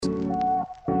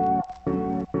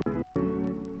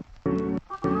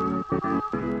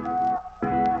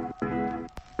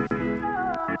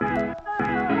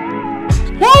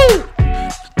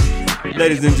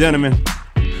Ladies and gentlemen,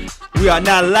 we are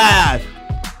now live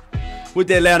with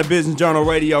the Atlanta Business Journal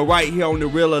Radio right here on the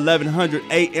Real 1100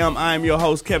 AM. I am your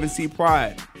host, Kevin C.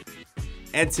 Pride.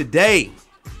 And today,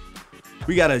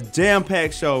 we got a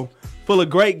jam-packed show full of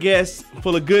great guests,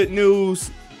 full of good news,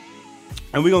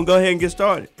 and we're going to go ahead and get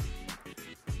started.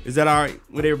 Is that all right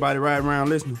with everybody riding around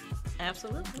listening?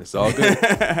 Absolutely. It's all good.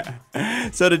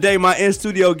 So today, my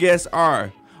in-studio guests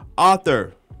are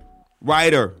author,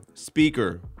 writer,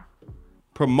 speaker,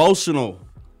 promotional.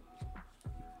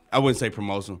 I wouldn't say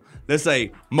promotional. Let's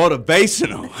say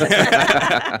motivational.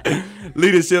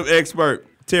 Leadership expert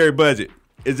Terry Budgett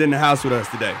is in the house with us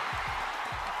today.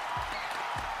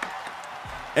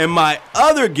 And my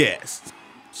other guest,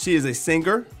 she is a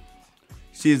singer.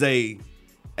 She is a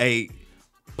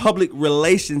public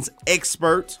relations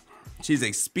expert. She's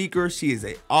a speaker. She is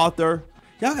an author.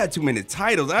 Y'all got too many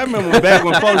titles. I remember back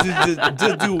when folks used to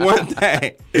just do one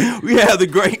thing. We have the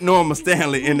great Norma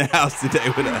Stanley in the house today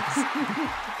with us.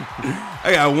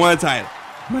 I got one title.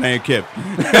 My name Kip.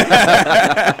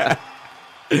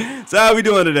 So how we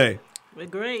doing today? We're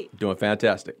great. Doing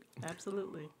fantastic.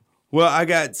 Absolutely. Well, I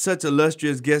got such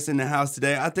illustrious guests in the house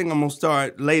today. I think I'm going to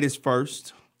start ladies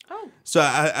first. Oh. So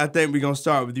I think we're going to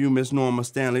start with you, Miss Norma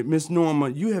Stanley. Miss Norma,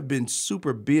 you have been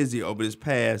super busy over this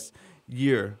past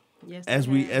year. Yes, as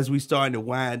we starting to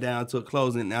wind down to a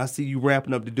closing. And I see you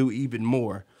wrapping up to do even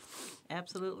more.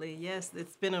 Absolutely. Yes,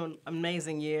 it's been an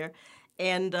amazing year.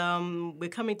 And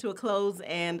we're coming to a close,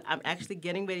 and I'm actually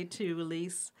getting ready to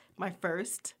release my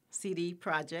first CD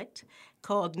project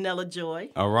called Nella Joy.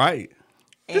 All right.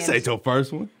 This ain't your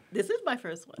first one. This is my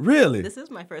first one. Really? This is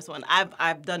my first one.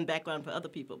 I've done background for other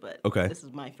people, but this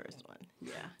is my first one.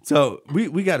 Yeah. So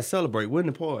we got to celebrate. When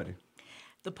the party?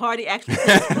 The party actually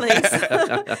takes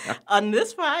place on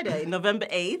this Friday, November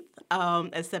 8th,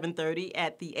 at 7:30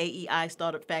 at the AEI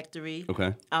Startup Factory,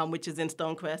 which is in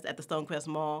Stonecrest, at the Stonecrest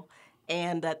Mall,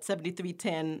 and at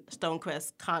 7310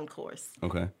 Stonecrest Concourse.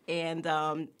 Okay. And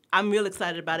I'm real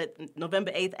excited about it. November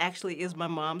 8th actually is my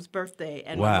mom's birthday,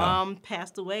 and wow. my mom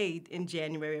passed away in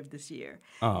January of this year.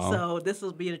 Uh-oh. So this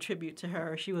will be a tribute to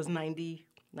her. She was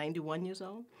 91 years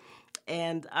old.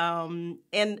 And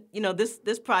you know,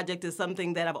 this project is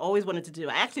something that I've always wanted to do.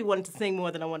 I actually wanted to sing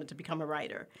more than I wanted to become a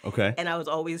writer. Okay. And I was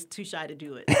always too shy to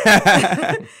do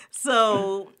it.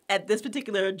 So at this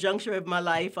particular juncture of my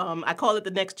life, I call it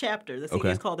the next chapter. The CD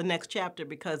is called The Next Chapter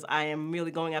because I am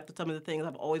really going after some of the things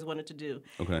I've always wanted to do.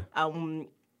 Okay.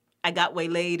 I got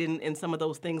waylaid in some of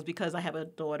those things because I have a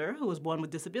daughter who was born with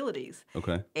disabilities.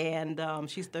 Okay. And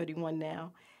she's 31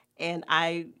 now. And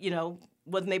I, you know,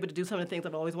 wasn't able to do some of the things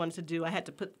I've always wanted to do. I had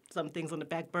to put some things on the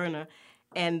back burner.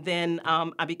 And then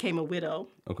I became a widow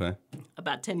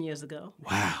about 10 years ago.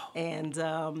 Wow. And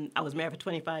I was married for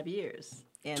 25 years.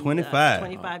 And, 25?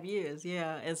 25 years,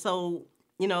 yeah. And so,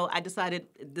 you know, I decided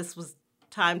this was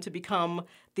time to become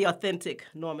the authentic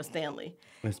Norma Stanley.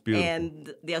 That's beautiful.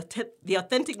 And the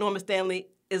authentic Norma Stanley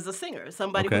is a singer,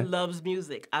 somebody who loves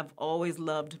music. I've always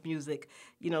loved music,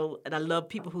 you know, and I love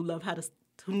people who knew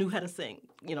how to sing.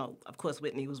 You know, of course,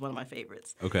 Whitney was one of my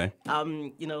favorites. Okay.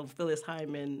 You know, Phyllis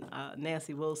Hyman,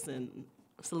 Nancy Wilson,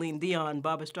 Celine Dion,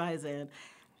 Barbra Streisand.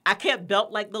 I can't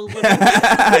belt like those women.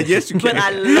 Yes, you can. But I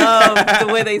love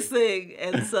the way they sing.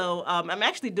 And so I'm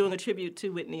actually doing a tribute to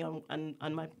Whitney on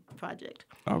my project.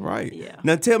 All right. Yeah.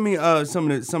 Now tell me some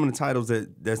of the titles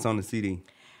that's on the CD.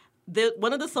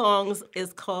 One of the songs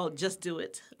is called Just Do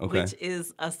It, Okay. which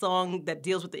is a song that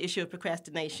deals with the issue of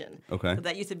procrastination. Okay. 'Cause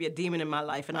that used to be a demon in my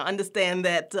life. And I understand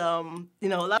that, you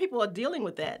know, a lot of people are dealing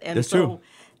with that. And That's so, true.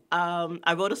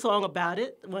 I wrote a song about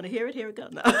it. Want to hear it? Here it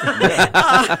goes. No.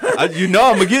 You know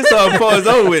I'm going to get something before it's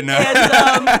over with now.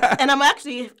 And I'm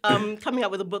actually coming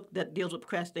out with a book that deals with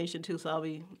procrastination, too. So I'll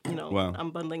be, you know, Wow.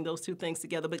 I'm bundling those two things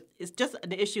together. But it's just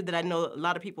an issue that I know a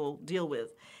lot of people deal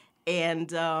with.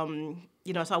 And,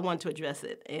 you know, so I wanted to address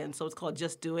it. And so it's called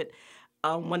Just Do It.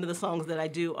 One of the songs that I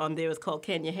do on there is called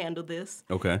Can You Handle This?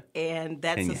 Okay. And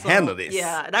that's Can a You song. Handle This?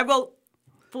 Yeah. And I wrote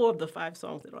 4 of the 5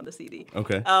 songs that are on the CD.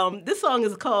 Okay. This song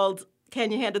is called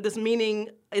Can You Handle This? Meaning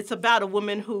it's about a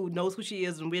woman who knows who she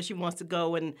is and where she wants to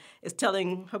go and is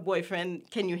telling her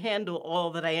boyfriend, can you handle all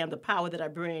that I am, the power that I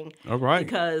bring? All right.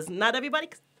 Because not everybody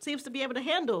seems to be able to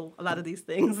handle a lot of these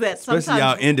things that Especially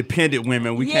sometimes... y'all independent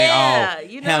women. We can't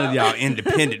all handle y'all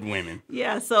independent women.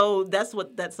 Yeah, so that's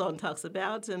what that song talks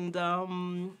about. And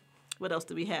what else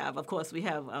do we have? Of course, we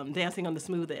have Dancing on the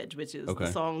Smooth Edge, which is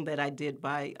the song that I did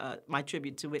by my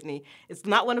tribute to Whitney. It's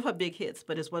not one of her big hits,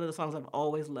 but it's one of the songs I've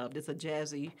always loved. It's a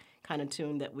jazzy kind of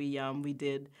tune that we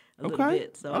did a little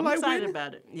bit. So I'm excited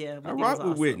about it. Yeah, I rock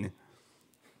with Whitney.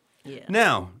 Yeah.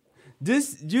 Now,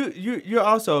 You're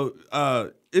also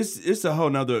it's a whole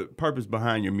nother purpose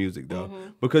behind your music though,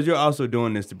 because you're also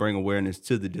doing this to bring awareness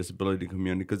to the disability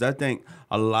community, because I think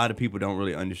a lot of people don't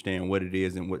really understand what it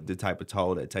is and what the type of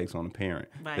toll that takes on a parent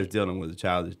that's dealing with a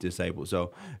child that's disabled.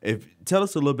 So tell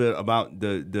us a little bit about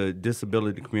the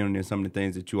disability community and some of the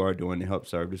things that you are doing to help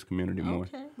serve this community more.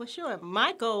 Okay, well sure.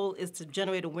 My goal is to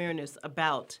generate awareness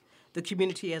about the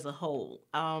community as a whole.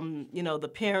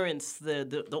 The parents,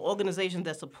 the organizations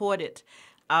that support it,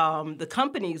 the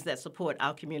companies that support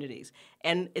our communities.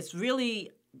 And it's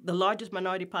really the largest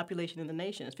minority population in the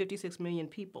nation. It's 56 million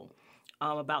people,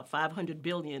 about 500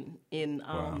 billion in,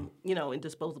 in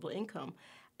disposable income.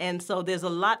 And so there's a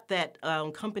lot that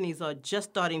companies are just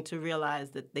starting to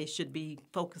realize that they should be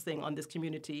focusing on this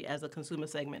community as a consumer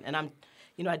segment. And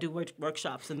I do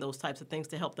workshops and those types of things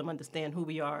to help them understand who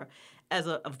we are as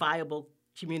a viable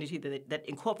community that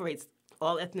incorporates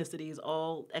all ethnicities,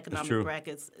 all economic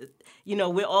brackets.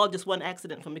 We're all just one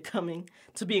accident from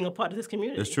being a part of this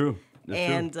community. That's true.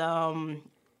 So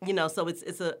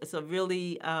it's a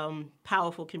really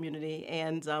powerful community,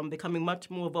 and becoming much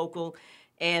more vocal.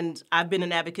 And I've been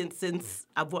an advocate since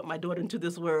I brought my daughter into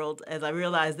this world, as I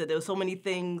realized that there were so many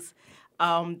things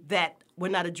that we're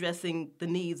not addressing the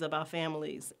needs of our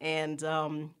families. And,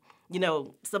 some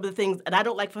of the things, and I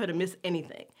don't like for her to miss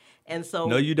anything. And so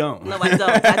no, you don't. No, I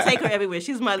don't. I take her everywhere.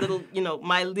 She's my little,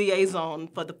 my liaison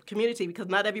for the community, because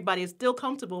not everybody is still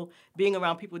comfortable being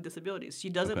around people with disabilities. She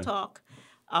doesn't talk,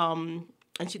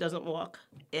 and she doesn't walk,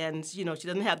 and she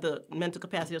doesn't have the mental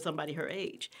capacity of somebody her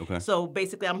age. Okay. So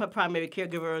basically, I'm her primary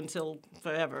caregiver until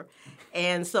forever.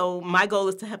 And so my goal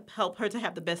is to help her to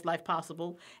have the best life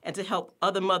possible, and to help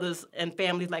other mothers and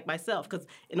families like myself. Because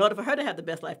in order for her to have the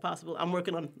best life possible, I'm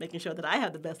working on making sure that I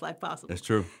have the best life possible. That's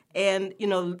true. And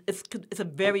it's a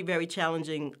very, very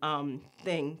challenging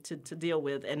thing to deal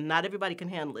with, and not everybody can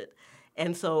handle it.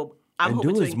 And so I'm and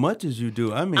do as much as you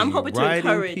do. I mean, I'm hoping writing,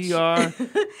 to encourage. PR,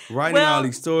 writing all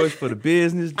these stories for the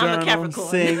business journal, I'm a Capricorn.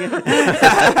 Singing.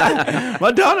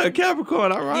 My daughter a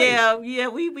Capricorn, all right. Yeah,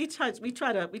 we're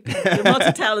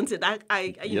multi-talented.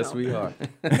 Yes, we are.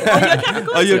 Oh, you're a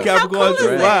Capricorn? Oh, you're a Capricorn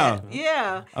too? Wow.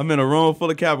 Yeah. I'm in a room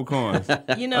full of Capricorns.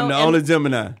 I'm the only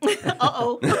Gemini.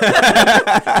 Uh-oh.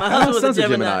 My husband was a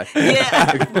Gemini.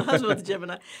 Yeah, my husband was a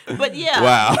Gemini. But yeah.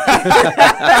 Wow.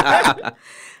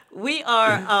 We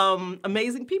are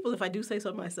amazing people, if I do say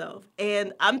so myself.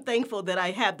 And I'm thankful that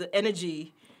I have the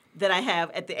energy that I have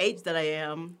at the age that I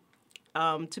am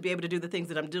to be able to do the things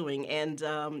that I'm doing. And,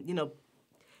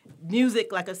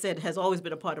 music, like I said, has always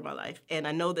been a part of my life. And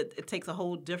I know that it takes a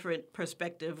whole different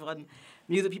perspective on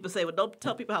music. People say, well, don't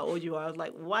tell people how old you are. I was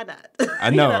like, why not?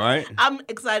 I know, right? I'm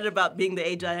excited about being the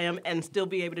age I am and still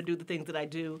be able to do the things that I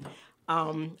do.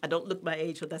 I don't look my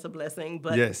age, so that's a blessing,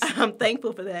 but yes. I'm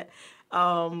thankful for that.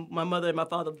 My mother and my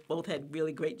father both had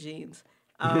really great genes.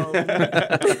 And,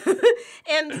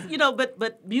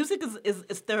 but music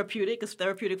is therapeutic. It's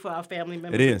therapeutic for our family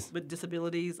members with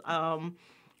disabilities. And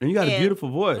you got a beautiful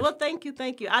voice. Well, thank you. I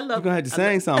love it. You're going to have to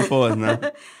sing something for us now.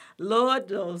 Lord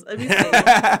knows. Let me sing.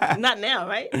 Not now,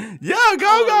 right? Yeah,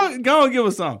 go and give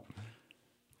us some.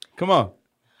 Come on.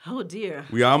 Oh, dear.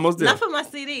 We almost there. Not from my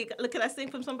CD. Look, can I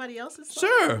sing from somebody else's song?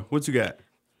 Sure. What you got?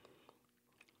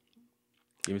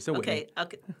 Give me some Whitney.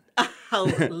 Okay.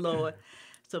 Oh, Lord.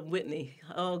 Some Whitney.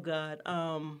 Oh, God.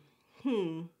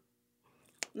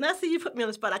 Now, see, you put me on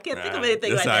the spot. I can't think of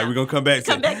anything right now. We're going to come back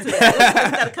to it. Come back to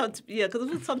that.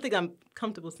 Because it's something I'm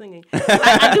comfortable singing.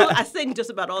 I sing just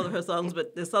about all of her songs,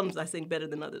 but there's some I sing better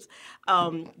than others.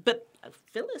 But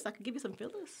Phyllis, I could give you some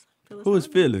Phyllis. Who is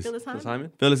Phyllis? Phyllis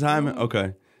Hyman. Phyllis Hyman?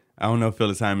 Okay. I don't know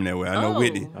Phyllis Hyman that way. I know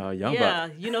Whitney. Young yeah,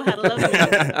 Buck. You Know How to Love Me.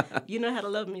 You Know How to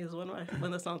Love Me is one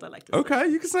of the songs I like to sing. Okay,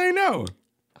 you can sing that one.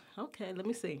 Okay, let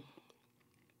me see.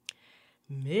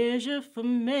 Measure for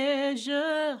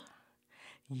measure,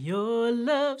 your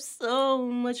love so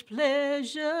much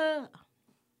pleasure.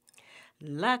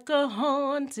 Like a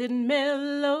haunted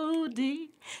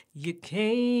melody, you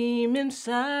came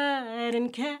inside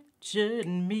and captured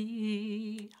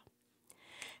me.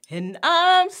 And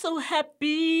I'm so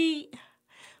happy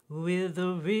with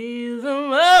the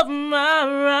rhythm of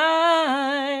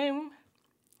my rhyme.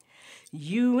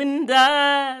 You and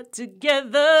I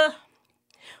together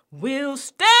will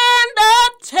stand the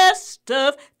test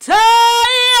of time.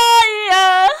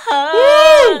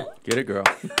 Woo! Get it, girl.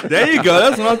 There you go.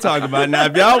 That's what I'm talking about. Now,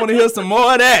 if y'all want to hear some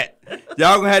more of that,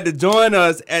 y'all going to have to join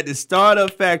us at the Startup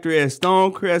Factory at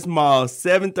Stonecrest Mall,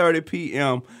 7:30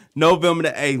 p.m., November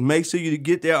the 8th. Make sure you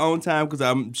get there on time because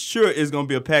I'm sure it's going to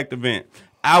be a packed event.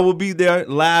 I will be there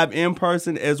live in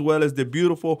person as well as the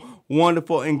beautiful,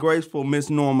 wonderful, and graceful Miss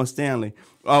Norma Stanley,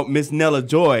 Miss Nella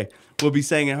Joy. will be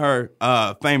singing her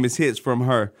famous hits from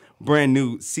her brand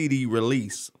new CD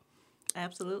release.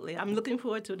 Absolutely. I'm looking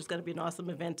forward to it. It's going to be an awesome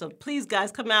event. So please,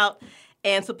 guys, come out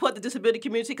and support the disability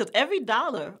community, because every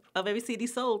dollar of every CD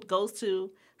sold goes to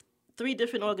 3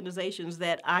 different organizations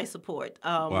that I support.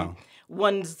 Wow.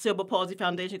 One's Cerebral Palsy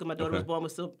Foundation, because my daughter was born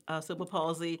with cerebral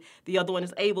palsy. The other one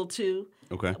is Able To,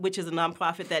 which is a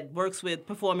nonprofit that works with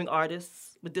performing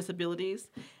artists with disabilities.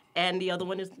 And the other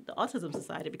one is the Autism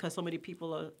Society, because so many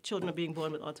children are being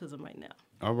born with autism right now.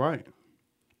 All right.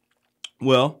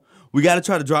 Well, we got to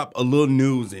try to drop a little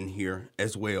news in here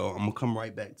as well. I'm going to come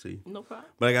right back to you. No problem.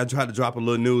 But I got to try to drop a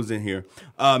little news in here.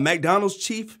 McDonald's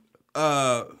chief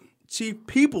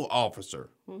people officer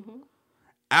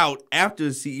out after the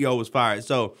CEO was fired.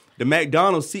 So the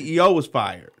McDonald's CEO was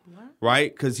fired,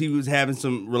 right? Because he was having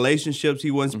some relationships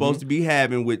he wasn't supposed to be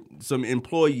having with some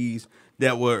employees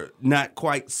that were not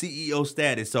quite CEO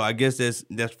status. So I guess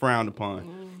that's frowned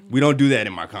upon. We don't do that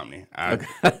in my company.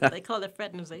 They call it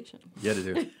fraternization. Yeah, they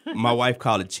do. My wife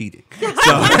called it cheating. So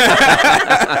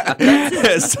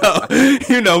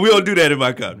we don't do that in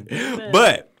my company.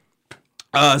 But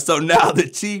so now the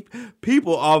chief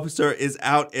people officer is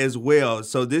out as well.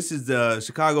 So this is the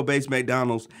Chicago-based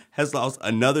McDonald's has lost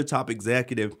another top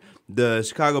executive. The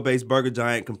Chicago-based burger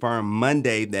giant confirmed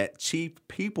Monday that chief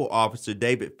people officer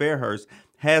David Fairhurst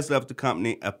has left the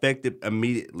company effective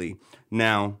immediately.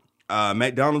 Now,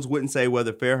 McDonald's wouldn't say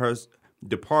whether Fairhurst's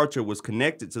departure was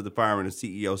connected to the firing of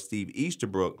CEO Steve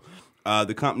Easterbrook.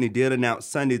 The company did announce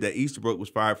Sunday that Easterbrook was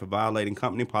fired for violating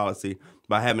company policy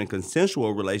by having a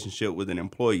consensual relationship with an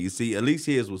employee. You see, at least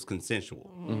his was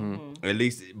consensual. At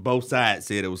least both sides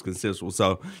said it was consensual.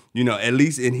 So, at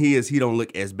least in his, he don't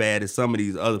look as bad as some of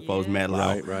these other folks, Matt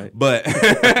Lau. Right. But,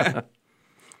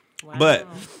 Wow. but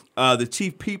the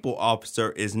chief people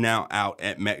officer is now out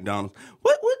at McDonald's.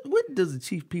 What does the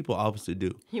chief people officer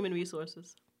do? Human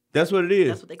resources. That's what it is.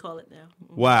 That's what they call it now.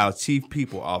 Wow, chief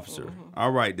people officer.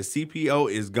 All right, the CPO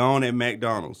is gone at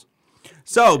McDonald's.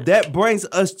 So that brings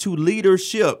us to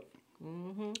leadership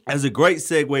as a great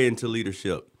segue into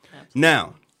leadership. Absolutely.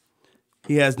 Now,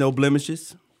 he has no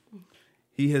blemishes.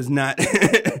 He has not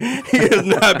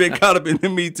been caught up in the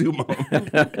Me Too moment.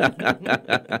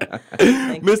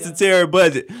 Mr. Terry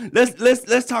Budgett.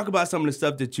 Let's talk about some of the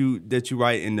stuff that you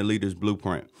write in the Leader's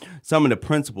Blueprint. Some of the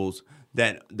principles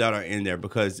that are in there,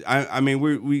 because I mean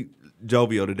we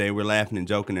jovial today, we're laughing and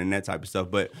joking and that type of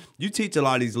stuff, but you teach a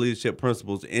lot of these leadership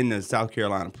principles in the South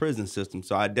Carolina prison system,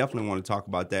 so I definitely want to talk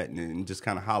about that and just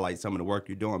kind of highlight some of the work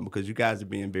you're doing, because you guys are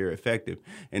being very effective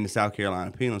in the South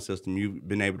Carolina penal system. You've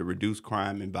been able to reduce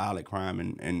crime and violent crime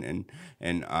and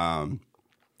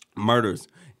murders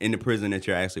in the prison that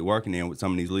you're actually working in with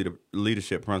some of these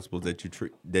leadership principles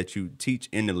that you teach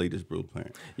in the Leaders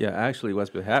Blueprint. Yeah, actually what's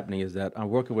been happening is that I'm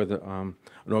working with an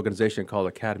organization called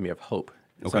Academy of Hope.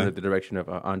 It's under the direction of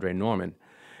Andre Norman.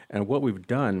 And what we've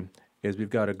done is we've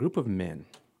got a group of men,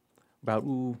 about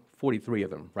 43 of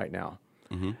them right now,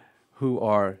 who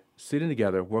are sitting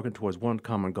together working towards one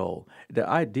common goal. The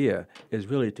idea is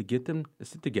really to get them to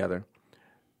sit together,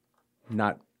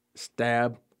 not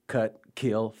stab, cut,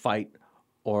 kill, fight,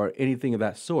 or anything of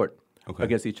that sort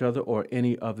against each other or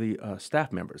any of the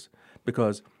staff members.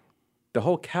 Because the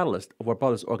whole catalyst of what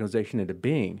brought this organization into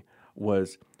being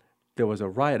was there was a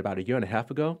riot about a year and a half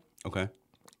ago. Okay.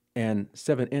 And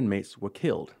 7 inmates were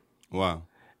killed. Wow.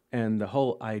 And the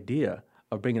whole idea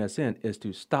of bringing us in is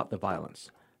to stop the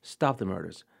violence, stop the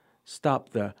murders,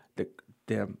 stop the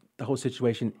whole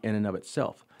situation in and of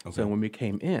itself. Okay. So when we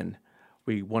came in,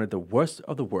 we wanted the worst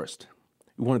of the worst.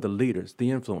 We wanted the leaders, the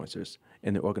influencers,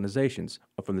 and the organizations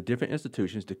from the different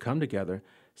institutions to come together,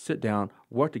 sit down,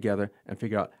 work together, and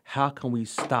figure out how can we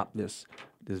stop this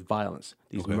violence,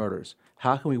 these murders.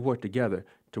 How can we work together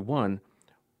to, one,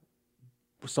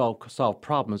 solve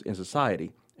problems in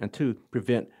society, and 2,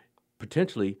 prevent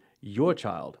potentially your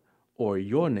child or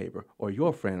your neighbor or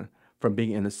your friend from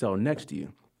being in the cell next to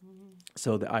you.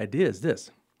 So the idea is this.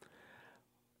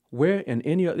 Where in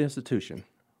any other institution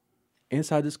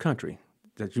inside this country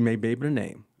that you may be able to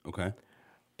name,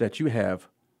 that you have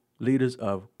leaders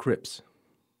of Crips,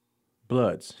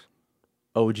 Bloods,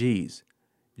 OGs,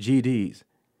 GDs,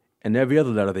 and every other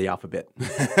letter of the alphabet,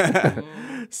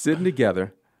 sitting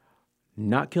together,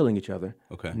 not killing each other,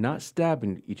 not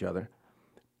stabbing each other,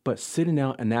 but sitting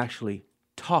down and actually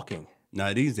talking. Now,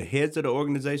 are these the heads of the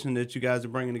organization that you guys are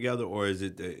bringing together, or is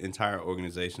it the entire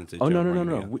organization that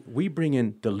no. We bring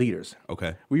in the leaders.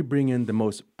 Okay. We bring in the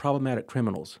most problematic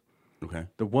criminals. Okay.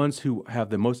 The ones who have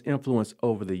the most influence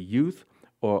over the youth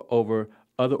or over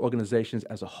other organizations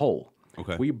as a whole.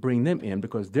 Okay. We bring them in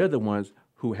because they're the ones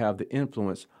who have the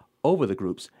influence over the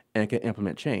groups and can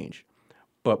implement change.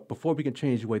 But before we can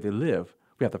change the way they live,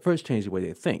 we have to first change the way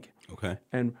they think. Okay.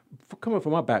 And coming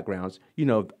from our backgrounds,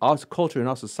 our culture and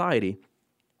our society,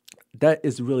 that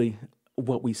is really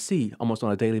what we see almost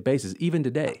on a daily basis, even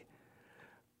today.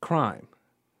 Crime,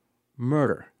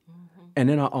 murder, and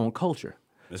in our own culture.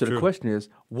 That's so the true. question is,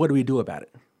 what do we do about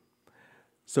it?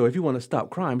 So if you want to stop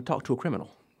crime, talk to a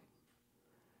criminal.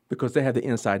 Because they have the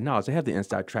inside knowledge, they have the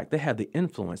inside track, they have the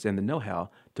influence and the know-how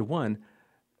to, one,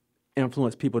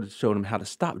 influence people to show them how to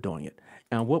stop doing it.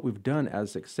 And what we've done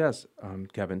as success,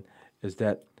 Kevin, is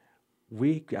that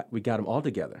we got them all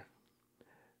together.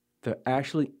 They're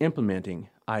actually implementing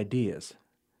ideas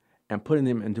and putting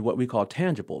them into what we call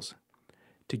tangibles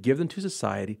to give them to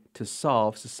society to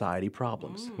solve society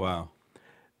problems. Wow.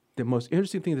 The most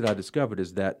interesting thing that I discovered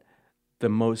is that the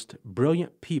most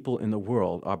brilliant people in the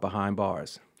world are behind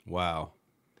bars. Wow.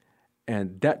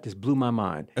 And that just blew my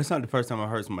mind. That's not the first time I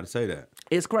heard somebody say that.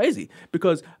 It's crazy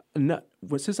because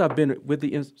since I've been with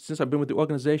the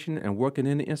organization and working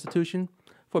in the institution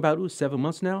for about 7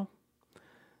 months now,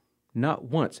 not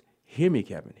once, hear me,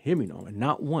 Kevin, hear me, Norman,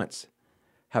 not once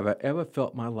have I ever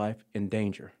felt my life in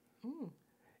danger.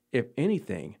 If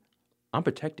anything, I'm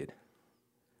protected.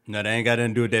 No, they ain't got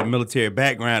nothing to do with that military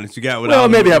background that you got with Well, all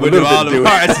maybe the, have a with little all bit to the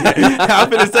do with parts.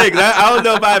 I'm finna say, 'cause I don't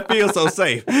know if I feel so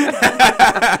safe.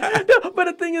 No, but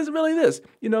the thing is really this,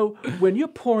 when you're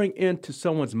pouring into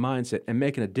someone's mindset and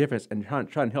making a difference and trying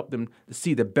to help them to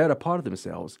see the better part of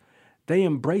themselves, they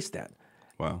embrace that.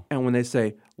 Wow. And when they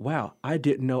say, wow, I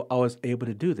didn't know I was able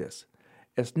to do this,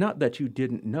 it's not that you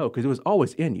didn't know, because it was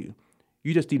always in you.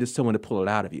 You just needed someone to pull it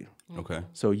out of you. Okay.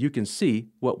 So you can see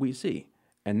what we see.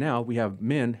 And now we have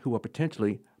men who are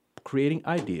potentially creating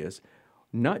ideas,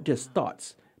 not just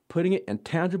thoughts, putting it in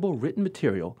tangible written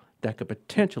material that could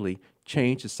potentially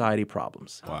change society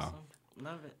problems. Wow.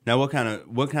 Love it. Now, what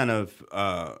kind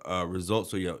of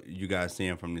results are you guys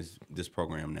seeing from this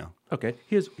program now? Okay,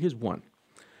 here's one.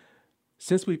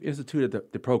 Since we've instituted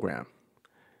the program,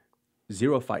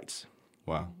 0 fights.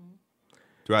 Wow.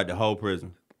 Throughout the whole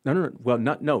prison. No. Well,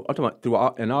 no. I'm talking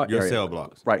about in our Your area. cell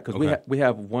blocks. Right, because Okay. we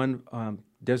have one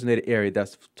designated area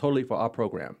that's totally for our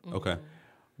program. Okay.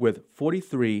 With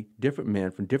 43 different men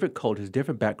from different cultures,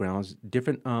 different backgrounds,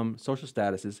 different social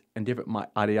statuses, and different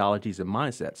ideologies and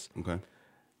mindsets. Okay.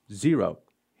 0,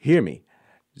 hear me,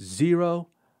 0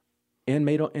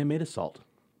 inmate on inmate assault.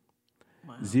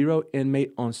 Wow. 0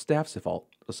 inmate on staff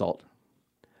assault.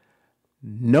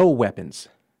 No weapons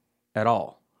at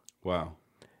all. Wow.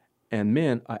 And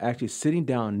men are actually sitting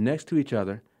down next to each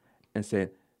other and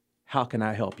saying, how can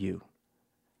I help you?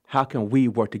 How can we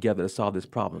work together to solve these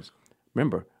problems?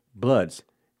 Remember, Bloods,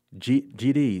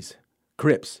 GDs,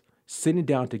 Crips, sitting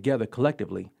down together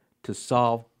collectively to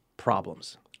solve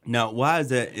problems. Now, why is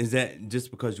that? Is that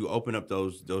just because you open up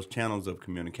those channels of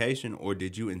communication, or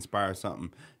did you inspire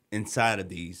something inside of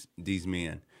these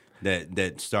men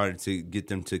that started to get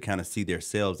them to kind of see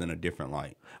themselves in a different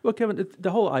light? Well, Kevin,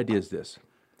 the whole idea is this.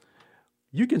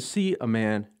 You can see a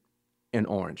man in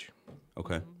orange,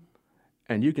 Okay.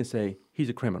 and you can say he's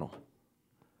a criminal.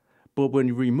 But when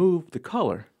you remove the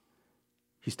color,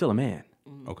 he's still a man.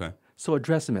 Okay. So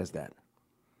address him as that.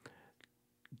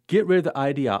 Get rid of the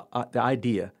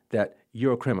idea that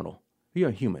you're a criminal. You're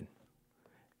a human.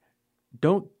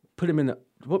 Don't put him in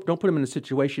a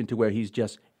situation to where he's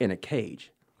just in a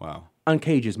cage. Wow.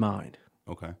 Uncage his mind.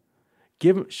 Okay.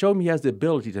 Show him he has the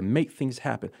ability to make things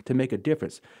happen, to make a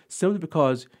difference. Simply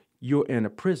because you're in a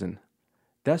prison,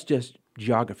 that's just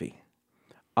geography.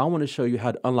 I want to show you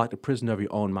how to unlock the prison of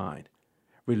your own mind.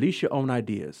 Release your own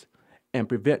ideas and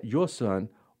prevent your son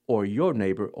or your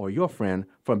neighbor or your friend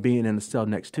from being in the cell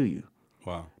next to you.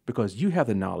 Wow. Because you have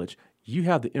the knowledge, you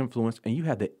have the influence, and you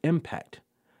have the impact.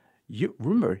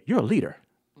 Remember, you're a leader.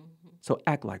 So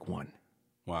act like one.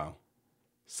 Wow.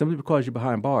 Simply because you're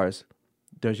behind bars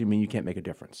doesn't mean you can't make a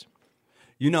difference.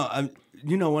 One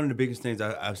of the biggest things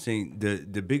I've seen,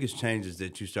 the biggest changes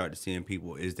that you start to see in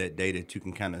people is that day that you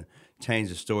can kind of change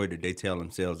the story that they tell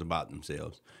themselves about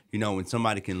themselves. When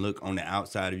somebody can look on the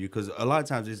outside of you, because a lot of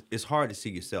times it's hard to see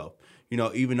yourself.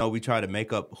 Even though we try to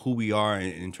make up who we are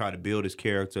and try to build this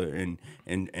character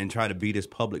and try to be this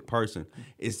public person,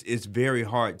 it's very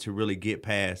hard to really get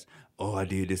past, oh, I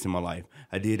did this in my life.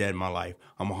 I did that in my life.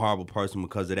 I'm a horrible person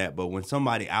because of that. But when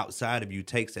somebody outside of you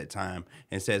takes that time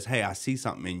and says, hey, I see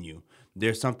something in you,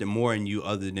 there's something more in you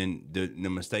other than the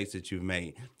mistakes that you've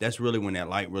made, that's really when that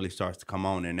light really starts to come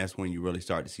on, and that's when you really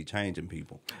start to see change in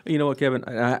people. You know what, Kevin?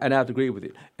 And I have to agree with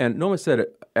you. And Norma said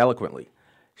it eloquently.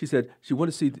 She said you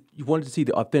wanted to see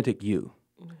the authentic you.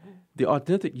 Mm-hmm. The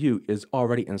authentic you is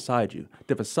already inside you.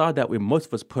 The facade that most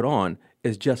of us put on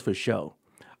is just for show.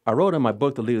 I wrote in my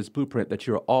book, The Leader's Blueprint, that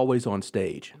you're always on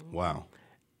stage. Wow.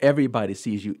 Everybody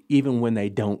sees you, even when they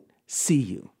don't see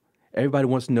you. Everybody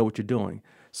wants to know what you're doing.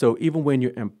 So even when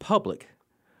you're in public,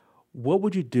 what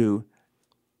would you do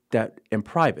that in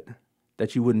private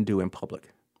that you wouldn't do in public?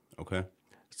 Okay.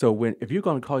 So if you're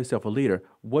going to call yourself a leader,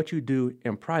 what you do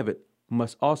in private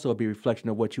must also be a reflection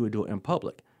of what you would do in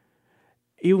public.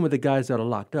 Even with the guys that are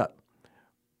locked up,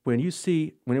 when you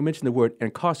mention the word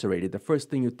incarcerated, the first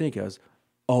thing you think is,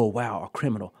 oh, wow, a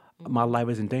criminal. My life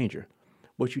is in danger.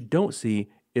 What you don't see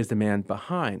is the man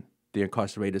behind the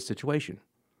incarcerated situation.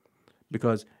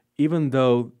 Because even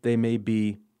though they may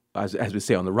be, as we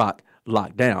say on the rock,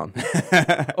 locked down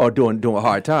or doing a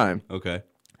hard time, okay,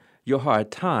 your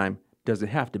hard time doesn't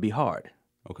have to be hard.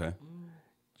 Okay.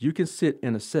 You can sit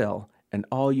in a cell and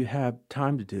all you have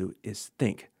time to do is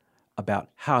think about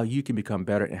how you can become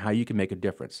better and how you can make a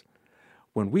difference.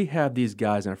 When we have these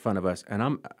guys in front of us, and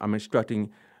I'm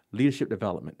instructing leadership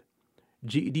development,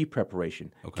 GED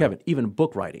preparation, okay. Kevin, even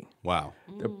book writing. Wow.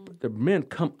 The men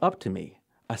come up to me.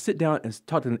 I sit down and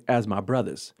talk to them as my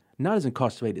brothers, not as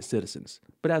incarcerated citizens,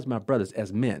 but as my brothers,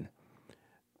 as men.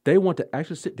 They want to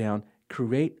actually sit down,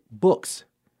 create books,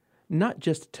 not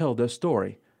just to tell their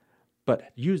story,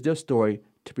 but use their story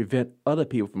to prevent other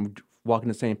people from walking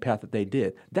the same path that they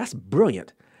did. That's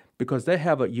brilliant because they're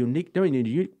in a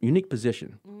unique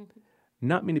position. Mm-hmm.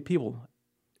 Not many people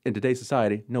in today's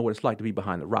society know what it's like to be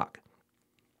behind the rock.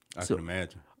 I can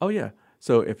imagine. Oh, yeah.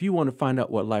 So if you want to find out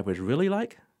what life is really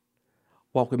like,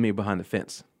 walk with me behind the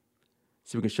fence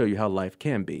so we can show you how life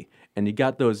can be. And you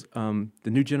got those, the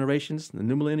new generations, the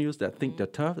new millennials that think they're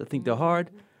tough, that think they're hard.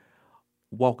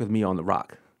 Walk with me on the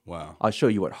rock. Wow. I'll show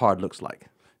you what hard looks like.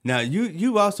 Now,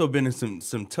 you've also been in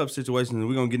some tough situations, and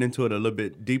we're going to get into it a little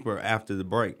bit deeper after the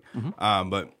break. Mm-hmm.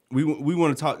 But we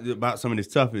want to talk about some of this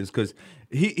toughness because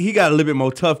he got a little bit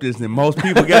more toughness than most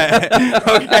people got.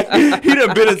 Okay? He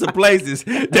done been in some places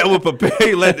that would prepare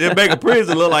you, make a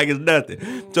prison look like it's nothing.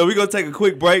 So we're going to take a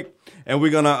quick break, and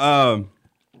we're going to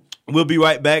we'll be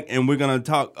right back, and we're going to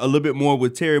talk a little bit more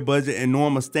with Terry Budgett and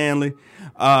Norma Stanley.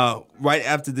 Right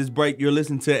after this break, you're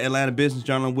listening to Atlanta Business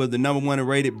Journal with the #1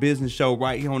 rated business show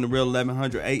right here on the Real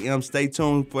 1100 AM. Stay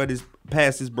tuned for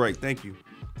past this break. Thank you.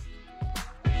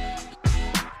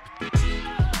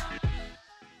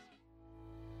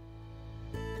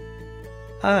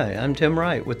 Hi, I'm Tim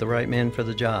Wright with The Right Man for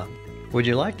the Job. Would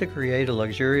you like to create a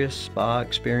luxurious spa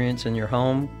experience in your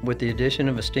home with the addition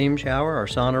of a steam shower or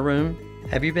sauna room?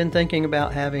 Have you been thinking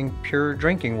about having pure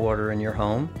drinking water in your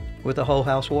home with a whole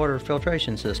house water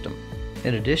filtration system?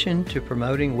 In addition to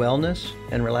promoting wellness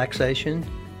and relaxation,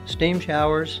 steam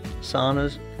showers,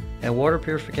 saunas, and water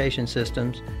purification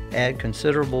systems add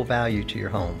considerable value to your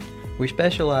home. We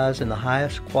specialize in the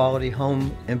highest quality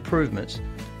home improvements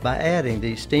by adding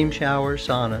these steam showers,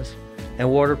 saunas, and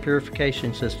water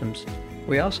purification systems.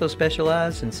 We also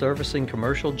specialize in servicing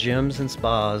commercial gyms and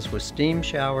spas with steam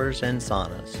showers and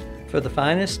saunas. For the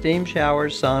finest steam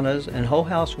showers, saunas, and whole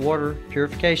house water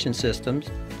purification systems,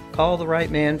 call The Right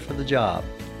Man for the Job.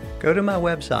 Go to my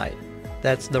website.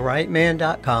 That's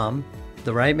therightman.com,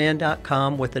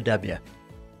 therightman.com with a W.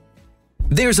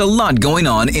 There's a lot going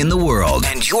on in the world,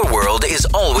 and your world is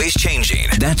always changing.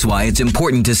 That's why it's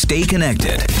important to stay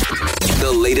connected.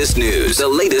 The latest news, the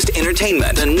latest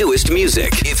entertainment, the newest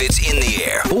music. If it's in the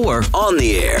air or on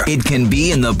the air, it can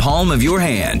be in the palm of your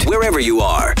hand, wherever you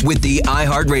are, with the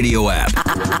iHeartRadio app.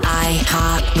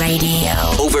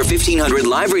 iHeartRadio. Over 1,500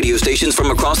 live radio stations from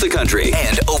across the country,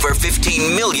 and over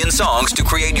 15 million songs to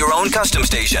create your own custom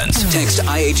stations. Text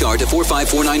IHR to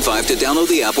 45495 to download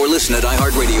the app or listen at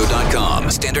iHeartRadio.com.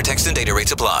 Standard text and data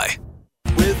rates apply.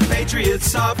 With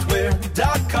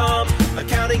PatriotSoftware.com,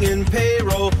 accounting and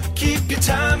payroll, keep your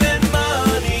time and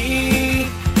money.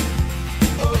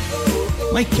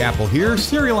 Mike Capel here,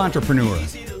 serial entrepreneur.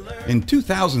 In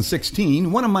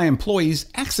 2016, one of my employees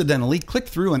accidentally clicked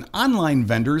through an online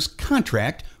vendor's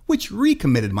contract, which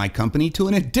recommitted my company to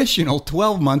an additional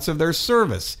 12 months of their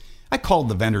service. I called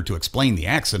the vendor to explain the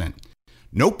accident.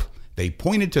 Nope. They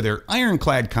pointed to their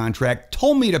ironclad contract,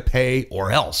 told me to pay or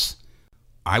else.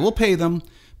 I will pay them,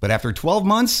 but after 12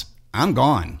 months, I'm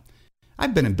gone.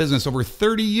 I've been in business over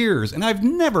 30 years, and I've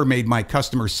never made my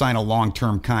customers sign a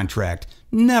long-term contract.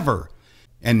 Never.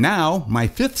 And now, my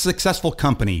fifth successful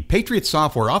company, Patriot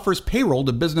Software, offers payroll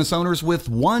to business owners with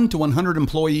 1 to 100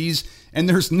 employees, and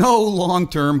there's no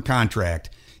long-term contract.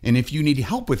 And if you need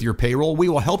help with your payroll, we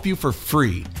will help you for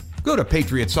free. Go to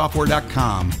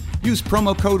PatriotSoftware.com. Use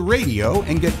promo code RADIO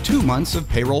and get 2 months of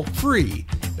payroll free.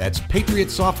 That's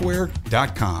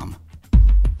PatriotSoftware.com.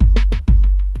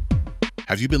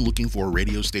 Have you been looking for a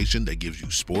radio station that gives you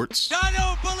sports? I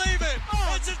don't believe it!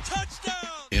 It's a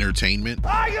entertainment.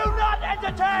 Are you not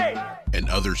entertained? And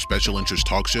other special interest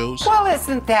talk shows. Well,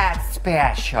 isn't that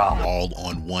special? All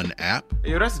on one app.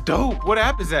 Yo, that's dope. What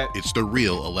app is that? It's the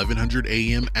real 1100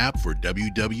 AM app for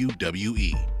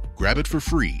WWE. Grab it for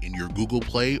free in your Google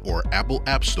Play or Apple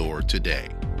App Store today.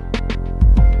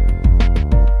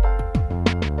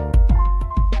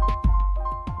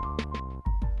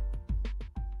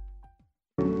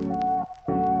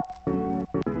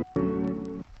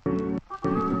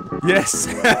 Yes,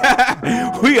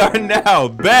 we are now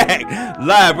back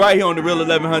live right here on the Real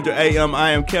 1100 AM.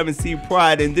 I am Kevin C.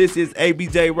 Pride, and this is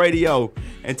ABJ Radio.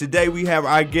 And today we have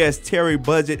our guests, Terry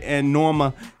Budget and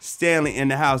Norma Stanley in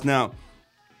the house. Now,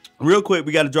 real quick,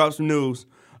 we got to drop some news.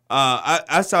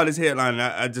 I saw this headline, and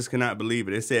I just cannot believe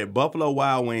it. It said, Buffalo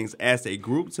Wild Wings asked a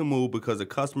group to move because a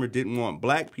customer didn't want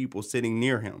black people sitting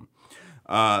near him.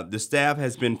 The staff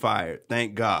has been fired.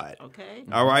 Thank God. Okay.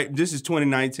 All right. This is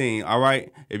 2019. All right.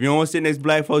 If you don't want to sit next to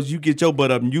black folks, you get your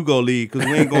butt up and you go leave because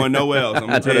we ain't going nowhere else. I'm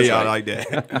going to tell y'all like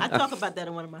that. I talk about that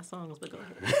in one of my songs, but go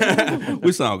ahead.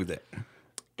 Which song is that?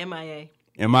 MIA.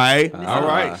 MIA? All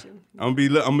right. I'm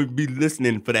gonna be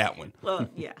listening for that one. Well,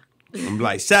 yeah. I'm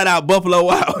like, shout out Buffalo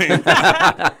Wild Wings.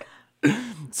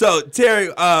 So, Terry,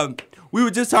 we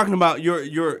were just talking about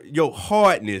your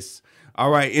hardness, all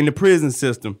right, in the prison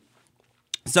system.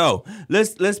 So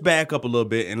let's back up a little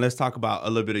bit and let's talk about a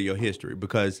little bit of your history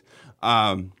because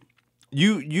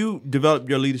you developed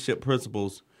your leadership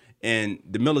principles in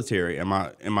the military. Am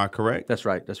I correct? That's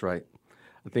right. That's right.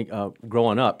 I think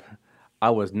growing up,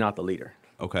 I was not the leader.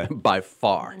 Okay. By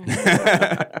far.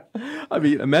 I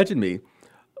mean, imagine me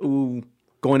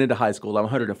going into high school. I'm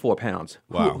 104 pounds.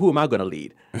 Wow. Who am I going to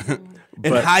lead?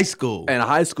 In high school. In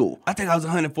high school. I think I was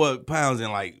 104 pounds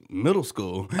in like middle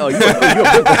school. Oh, you were a big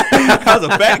I was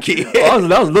a fat kid. I was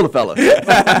a little fella.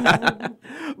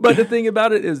 But the thing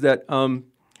about it is that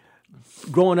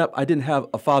growing up, I didn't have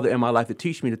a father in my life to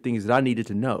teach me the things that I needed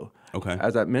to know. Okay.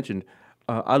 As I mentioned,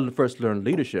 I first learned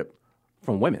leadership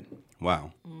from women.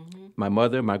 Wow. Mm-hmm. My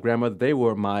mother, my grandmother, they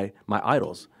were my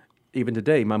idols. Even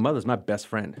today, my mother's my best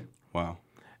friend. Wow.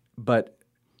 But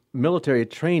military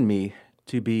trained me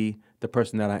to be the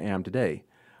person that I am today.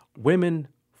 Women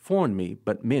formed me,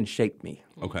 but men shaped me.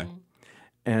 Okay.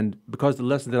 And because of the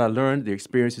lessons that I learned, the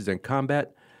experiences in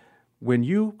combat, when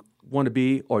you want to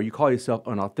be, or you call yourself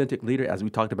an authentic leader, as we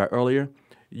talked about earlier,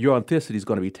 your authenticity is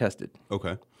going to be tested.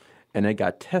 Okay. And it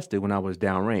got tested when I was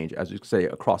downrange, as you could say,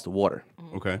 across the water.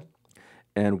 Okay.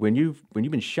 And when you've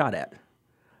been shot at,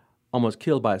 almost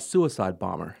killed by a suicide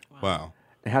bomber, Wow.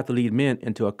 and have to lead men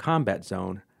into a combat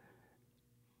zone,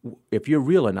 if you're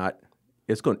real or not,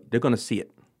 they're going to see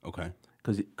it. Okay.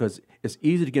 Because it's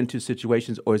easy to get into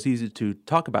situations, or it's easy to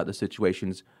talk about the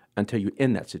situations until you're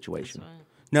in that situation.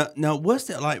 Now, what's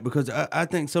that like? Because I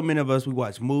think so many of us, we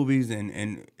watch movies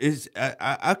and it's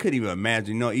I couldn't even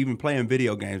imagine, even playing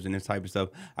video games and this type of stuff,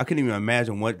 I couldn't even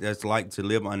imagine what that's like to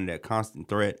live under that constant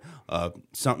threat of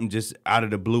something just out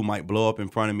of the blue might blow up in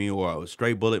front of me, or a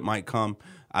stray bullet might come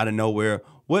out of nowhere.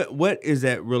 What is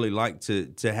that really like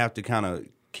to have to kind of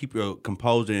keep your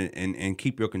composure and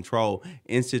keep your control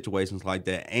in situations like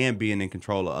that, and being in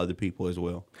control of other people as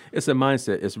well? It's a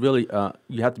mindset. It's really,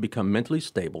 you have to become mentally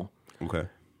stable. Okay.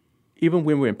 Even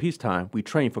when we're in peacetime, we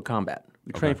train for combat.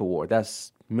 We train for war.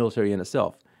 That's military in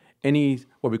itself.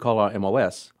 What we call our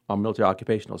MOS, our military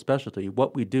occupational specialty,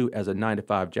 what we do as a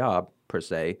 9-to-5 job, per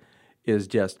se, is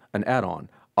just an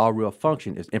add-on. Our real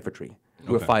function is infantry.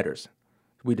 We're fighters.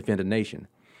 We defend a nation.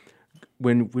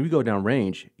 When we go down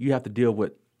range, you have to deal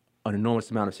with an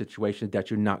enormous amount of situations that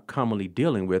you're not commonly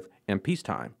dealing with in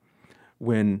peacetime.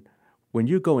 When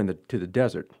you go to the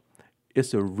desert,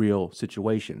 it's a real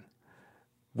situation.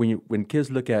 When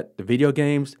kids look at the video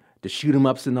games, the shoot 'em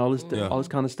ups and all this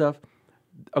kind of stuff,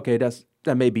 okay,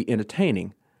 that may be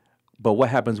entertaining, but what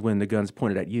happens when the gun's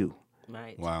pointed at you?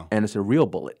 Right. Wow. And it's a real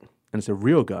bullet, and it's a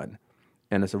real gun,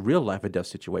 and it's a real life or death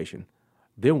situation.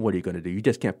 Then what are you going to do? You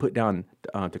just can't put down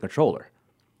the controller.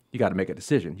 You got to make a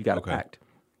decision. You got to act.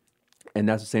 And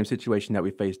that's the same situation that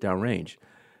we face downrange.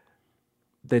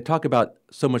 They talk about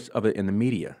so much of it in the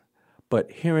media,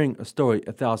 but hearing a story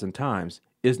 1,000 times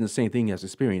isn't the same thing as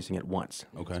experiencing it once.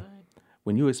 Okay.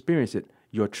 When you experience it,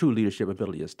 your true leadership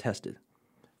ability is tested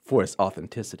for its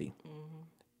authenticity. Mm-hmm.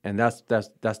 And that's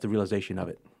the realization of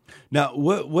it. Now,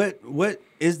 what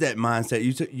is that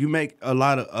mindset? You make a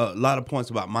lot of points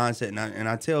about mindset, and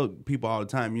I tell people all the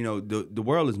time, the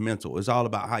world is mental. It's all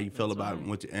about how you feel about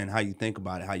it and how you think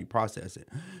about it, how you process it.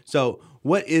 So,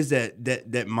 what is that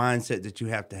mindset that you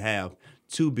have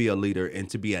to be a leader and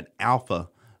to be an alpha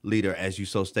leader, as you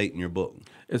so state in your book?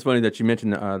 It's funny that you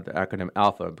mentioned the acronym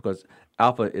ALPHA, because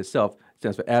ALPHA itself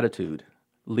stands for attitude,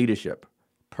 leadership,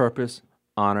 purpose,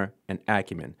 honor, and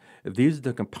acumen. These are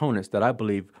the components that I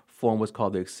believe form what's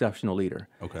called the exceptional leader.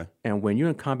 Okay. And when you're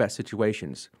in combat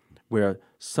situations where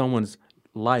someone's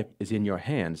life is in your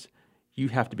hands, you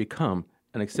have to become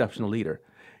an exceptional leader.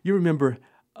 You remember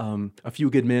A Few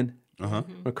Good Men?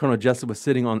 When Colonel Jessup was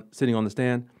sitting on the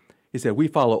stand, he said, "We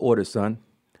follow orders, son.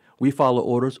 We follow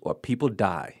orders or people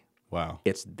die." Wow.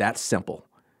 It's that simple.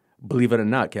 Believe it or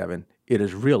not, Kevin, it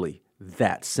is really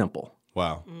that simple.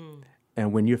 Wow.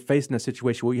 And when you're facing a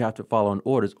situation where you have to follow an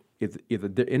orders, either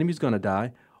the enemy's going to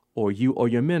die or you or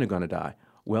your men are going to die.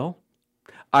 Well,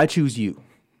 I choose you.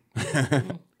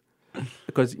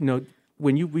 Because,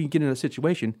 when you get in a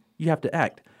situation, you have to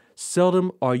act.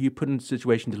 Seldom are you put in a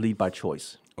situation to lead by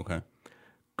choice. Okay.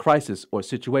 Crisis or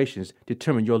situations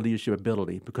determine your leadership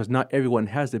ability because not everyone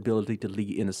has the ability to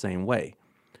lead in the same way.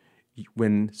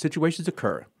 When situations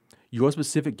occur, your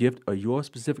specific gift or your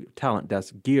specific talent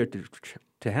that's geared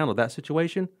to handle that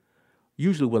situation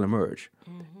usually will emerge.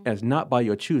 And it's not by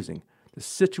your choosing. The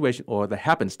situation or the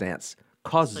happenstance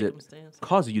causes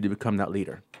you to become that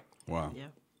leader. Wow. Yeah.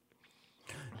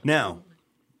 Now,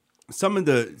 some of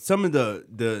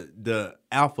the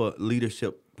alpha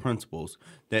leadership principles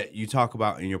that you talk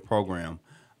about in your program,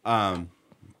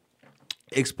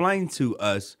 explain to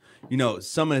us,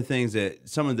 some of the things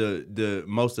some of the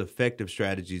most effective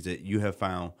strategies that you have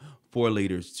found for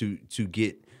leaders to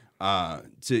get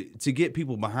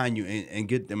people behind you and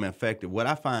get them effective. What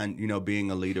I find,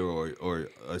 being a leader or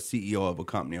a CEO of a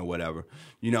company or whatever,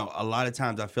 a lot of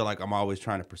times I feel like I'm always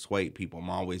trying to persuade people. I'm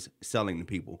always selling to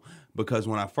people because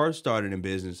when I first started in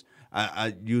business,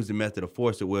 I used the method of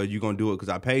force. Well, you're going to do it because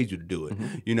I paid you to do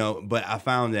it, but I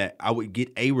found that I would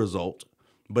get a result,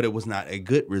 but it was not a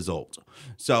good result.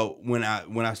 So when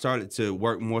I started to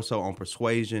work more so on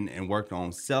persuasion and worked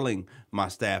on selling my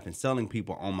staff and selling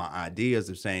people on my ideas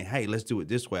of saying, hey, let's do it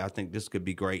this way. I think this could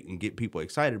be great and get people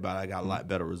excited about it. I got a lot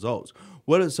better results.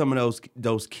 What are some of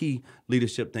those key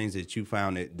leadership things that you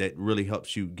found that really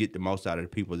helps you get the most out of the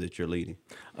people that you're leading?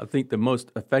 I think the most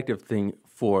effective thing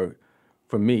for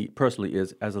me personally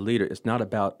is, as a leader, it's not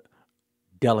about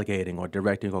delegating or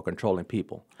directing or controlling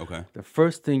people. Okay. The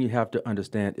first thing you have to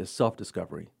understand is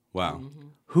self-discovery. Wow.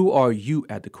 Who are you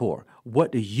at the core?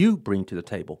 What do you bring to the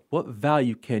table? What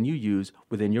value can you use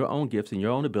within your own gifts and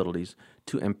your own abilities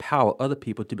to empower other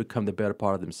people to become the better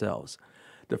part of themselves?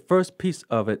 The first piece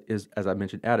of it is, as I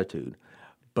mentioned, attitude.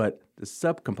 But the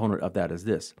subcomponent of that is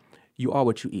this. You are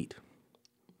what you eat.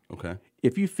 Okay.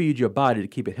 If you feed your body to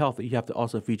keep it healthy, you have to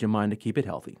also feed your mind to keep it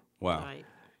healthy. Wow. Right.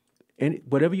 And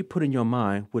whatever you put in your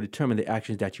mind will determine the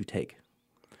actions that you take.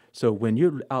 So when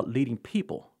you're out leading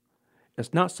people,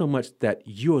 it's not so much that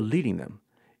you're leading them.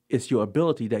 It's your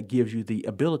ability that gives you the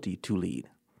ability to lead.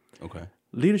 Okay.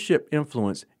 Leadership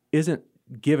influence isn't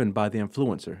given by the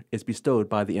influencer. It's bestowed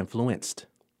by the influenced.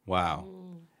 Wow.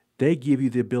 They give you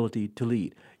the ability to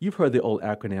lead. You've heard the old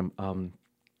acronym,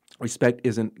 respect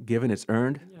isn't given, it's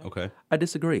earned. Yeah. Okay. I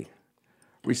disagree.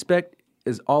 Respect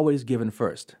is always given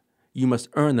first. You must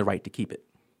earn the right to keep it.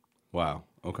 Wow.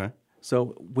 Okay.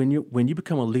 So when you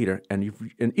become a leader, and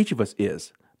each of us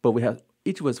is, but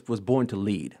each of us was born to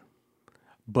lead,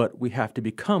 but we have to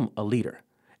become a leader,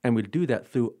 and we do that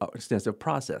through an extensive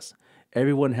process.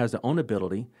 Everyone has their own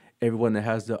ability. Everyone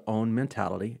has their own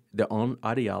mentality, their own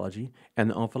ideology, and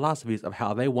their own philosophies of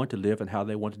how they want to live and how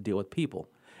they want to deal with people.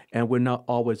 And we're not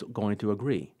always going to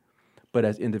agree. But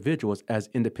as individuals, as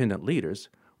independent leaders,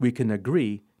 we can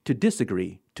agree to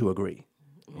disagree to agree.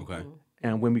 Okay.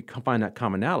 And when we find that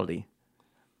commonality,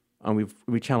 and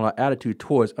we channel our attitude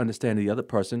towards understanding the other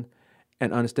person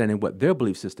and understanding what their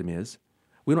belief system is,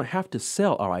 we don't have to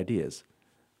sell our ideas.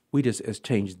 We just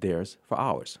exchange theirs for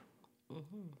ours.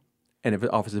 And if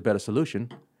it offers a better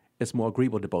solution, it's more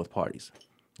agreeable to both parties.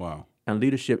 Wow. And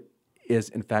leadership is,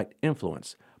 in fact,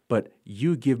 influence. But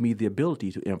you give me the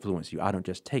ability to influence you. I don't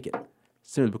just take it.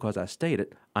 Simply because I state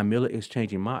it, I'm merely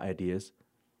exchanging my ideas,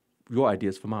 your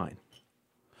ideas for mine.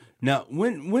 Now,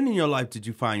 when in your life did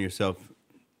you find yourself,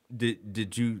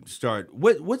 did you start,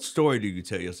 what story do you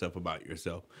tell yourself about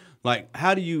yourself? Like,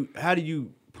 how do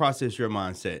you process your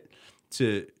mindset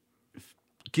to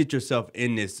get yourself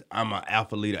in this I'm an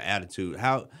alpha leader attitude?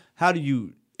 How do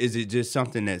you, is it just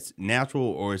something that's natural,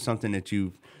 or is something that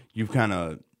you've kind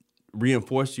of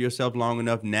reinforced to yourself long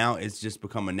enough, now it's just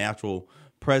become a natural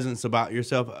presence about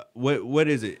yourself? What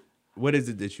is it? What is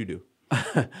it that you do?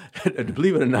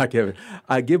 Believe it or not, Kevin,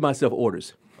 I give myself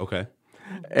orders. Okay.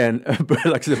 And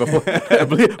like I said before,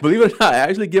 believe it or not, I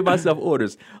actually give myself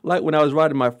orders. Like when I was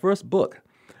writing my first book,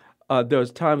 there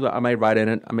was times that I may write in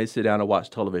it, I may sit down and watch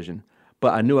television,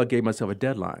 but I knew I gave myself a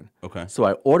deadline. Okay. So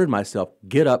I ordered myself,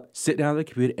 get up, sit down at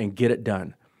the computer, and get it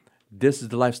done. This is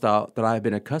the lifestyle that I've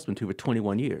been accustomed to for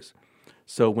 21 years.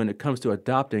 So when it comes to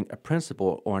adopting a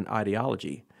principle or an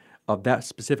ideology of that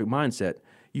specific mindset,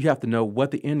 you have to know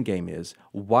what the end game is,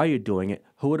 why you're doing it,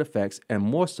 who it affects, and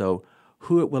more so,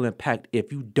 who it will impact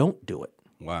if you don't do it.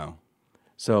 Wow.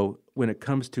 So when it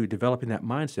comes to developing that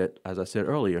mindset, as I said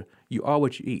earlier, you are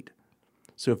what you eat.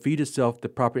 So feed yourself the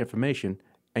proper information,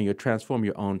 and you'll transform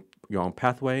your own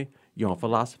pathway, your own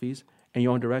philosophies, and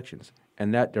your own directions.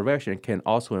 And that direction can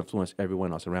also influence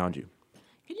everyone else around you.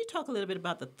 Can you talk a little bit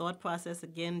about the thought process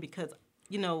again? Because,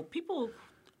 people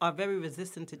are very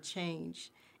resistant to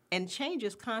change, and change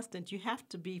is constant. You have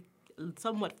to be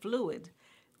somewhat fluid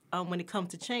when it comes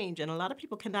to change, and a lot of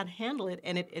people cannot handle it,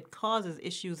 and it causes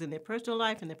issues in their personal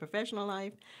life and their professional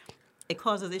life. It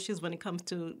causes issues when it comes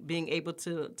to being able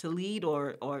to lead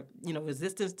or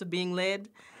resistance to being led.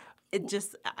 It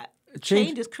just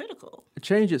change is critical.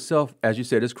 Change itself, as you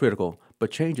said, is critical,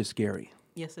 but change is scary.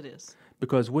 Yes, it is.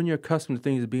 Because when you're accustomed to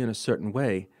things being a certain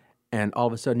way, and all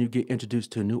of a sudden you get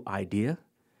introduced to a new idea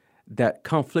that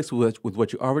conflicts with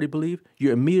what you already believe,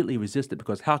 you immediately resist it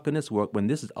because how can this work when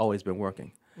this has always been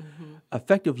working? Mm-hmm.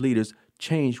 Effective leaders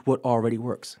change what already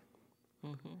works.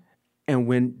 Mm-hmm. And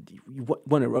when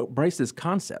it embraces this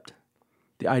concept,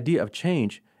 the idea of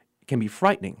change can be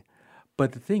frightening.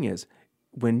 But the thing is,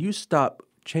 when you stop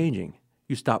changing,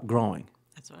 you stop growing.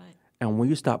 That's right. And when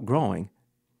you stop growing,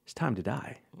 it's time to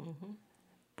die. Mm-hmm.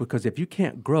 Because if you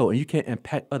can't grow and you can't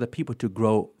impact other people to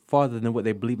grow farther than what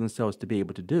they believe themselves to be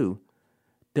able to do,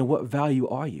 then what value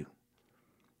are you?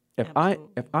 If I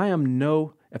am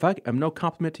no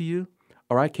compliment to you,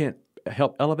 or I can't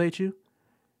help elevate you,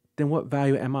 then what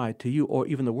value am I to you or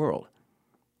even the world?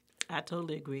 I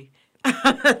totally agree.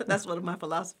 That's one of my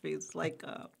philosophies. Like,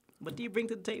 what do you bring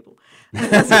to the table?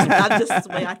 That's just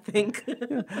the way I think.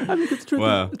 Yeah. I mean,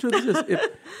 the truth is this: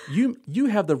 if you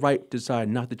have the right to decide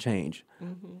not to change,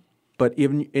 mm-hmm. but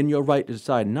even in your right to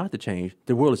decide not to change,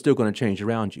 the world is still going to change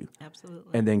around you.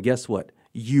 Absolutely. And then guess what?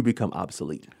 You become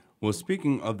obsolete. Well,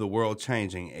 speaking of the world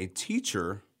changing, a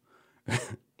teacher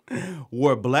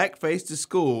wore blackface to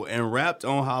school and rapped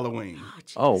on Halloween.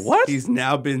 Oh, what? He's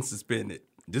now been suspended.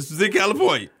 This was in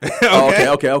California.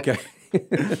 Okay.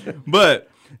 But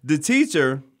the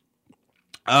teacher,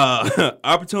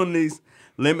 opportunities,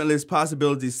 limitless,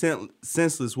 possibilities,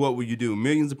 senseless, what will you do?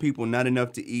 Millions of people, not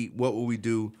enough to eat, what will we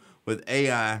do with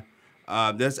AI?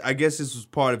 I guess this was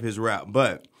part of his rap.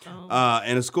 But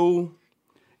in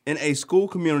a school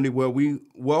community where we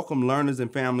welcome learners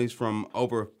and families from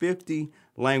over 50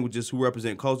 languages who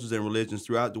represent cultures and religions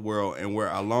throughout the world, and where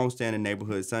our long-standing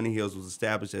neighborhood, Sunny Hills, was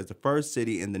established as the first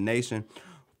city in the nation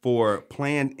for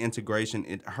planned integration,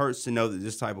 it hurts to know that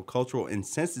this type of cultural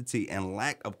insensitivity and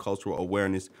lack of cultural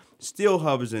awareness still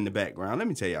hovers in the background. Let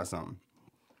me tell y'all something.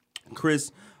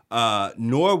 Chris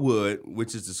Norwood,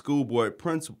 which is the school board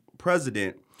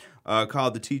president,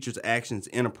 called the teacher's actions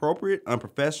inappropriate,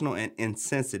 unprofessional, and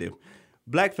insensitive.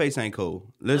 Blackface ain't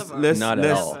cool. Not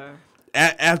at all.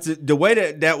 After the way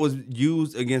that was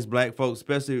used against black folks,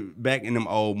 especially back in them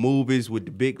old movies with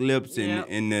the big lips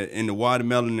and the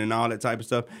watermelon and all that type of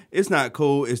stuff, it's not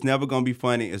cool. It's never gonna be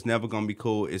funny. It's never gonna be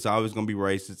cool. It's always gonna be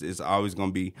racist. It's always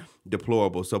gonna be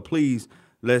deplorable. So please,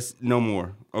 let's no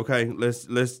more. Okay, let's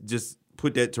just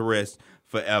put that to rest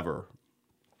forever.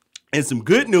 And some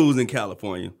good news in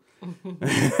California.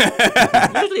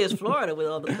 Usually it's Florida with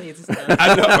all the crazy stuff.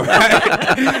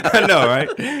 I know, right?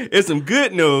 It's some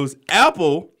good news.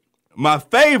 Apple, my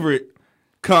favorite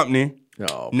company,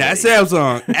 not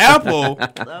Samsung, Apple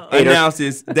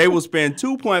announces they will spend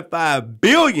 $2.5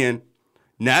 billion,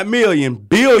 not million,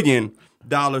 billion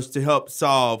dollars to help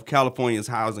solve California's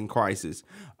housing crisis.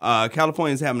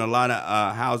 California is having a lot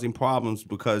of housing problems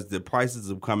because the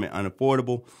prices are becoming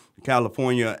unaffordable.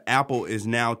 California, Apple is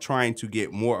now trying to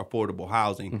get more affordable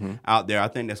housing out there. I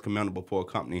think that's commendable for a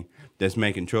company that's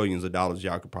making trillions of dollars.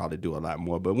 Y'all could probably do a lot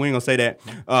more, but we ain't gonna say that.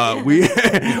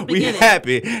 We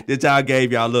happy that y'all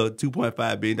gave y'all a little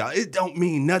 $2.5 billion. It don't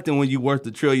mean nothing when you worth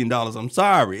 $1 trillion. I'm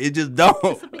sorry, it just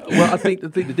don't. Well, I think the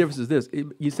difference is this: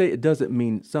 you say it doesn't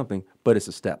mean something, but it's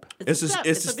a step. It's a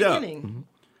step. Mm-hmm.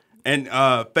 And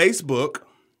Facebook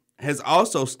has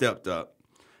also stepped up.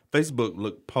 Facebook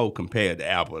look poor compared to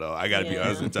Apple, though. I got to be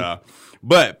honest with y'all.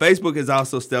 But Facebook has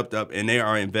also stepped up, and they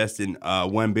are investing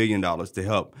 $1 billion to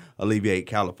help alleviate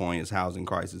California's housing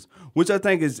crisis, which I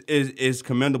think is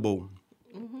commendable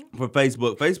for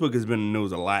Facebook. Facebook has been in the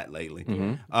news a lot lately.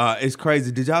 It's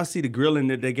crazy. Did y'all see the grilling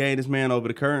that they gave this man over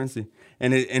the currency?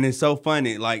 And it's so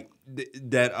funny. Like,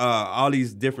 that all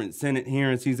these different Senate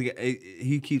hearings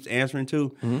he keeps answering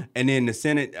to, and then the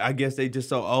Senate, I guess they just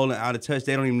so old and out of touch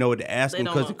they don't even know what to ask him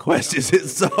because the questions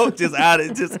is so just out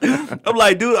of just. I'm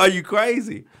like, dude, are you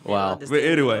crazy? Wow. But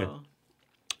anyway,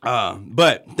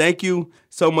 but thank you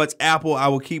so much, Apple. I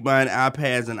will keep buying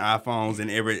iPads and iPhones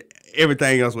and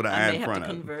everything else with an eye in front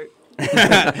of it. Convert.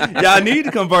 Y'all need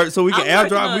to convert so we can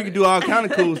AirDrop. We can do all kind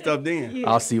of cool stuff then.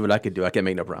 Yeah. I'll see what I can do. I can't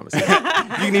make no promises.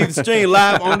 You need to stream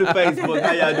live on the Facebook.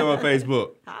 How y'all doing on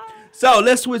Facebook? So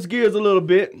let's switch gears a little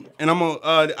bit, and I'm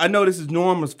gonna. I know this is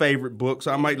Norma's favorite book,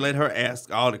 so I might let her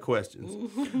ask all the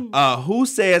questions. Who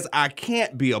says I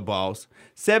can't be a boss?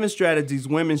 7 strategies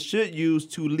women should use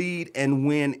to lead and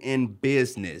win in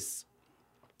business.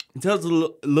 Tell us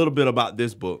a little bit about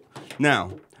this book.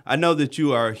 Now, I know that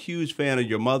you are a huge fan of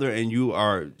your mother, and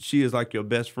she is like your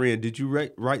best friend. Did you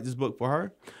write this book for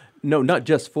her? No, not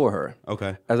just for her.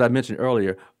 Okay. As I mentioned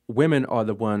earlier, women are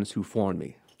the ones who formed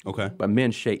me. Okay. But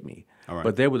men shaped me. All right.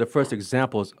 But they were the first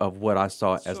examples of what I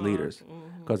saw as leaders.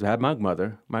 Because I had my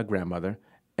mother, my grandmother,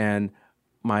 and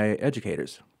my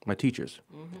educators, my teachers.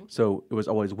 So it was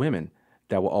always women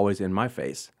that were always in my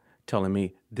face telling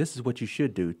me, this is what you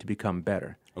should do to become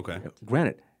better. Okay.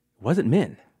 Granted, it wasn't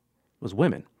men. It was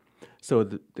women. So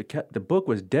the book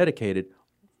was dedicated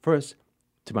first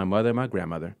to my mother and my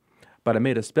grandmother, but I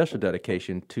made a special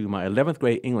dedication to my 11th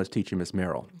grade English teacher, Miss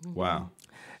Merrill. Wow.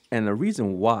 And the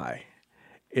reason why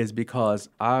is because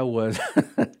I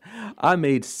I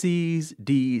made C's,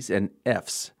 D's, and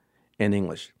F's in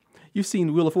English. You've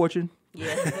seen Wheel of Fortune?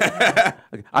 Yeah.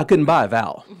 I couldn't buy a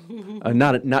vowel,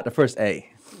 not the first A.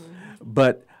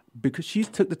 But because she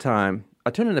took the time,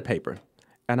 I turned in the paper,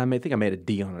 and I think I made a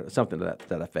D on it, or something to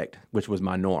that effect, which was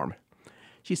my norm.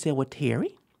 She said, well,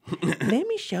 Terry, let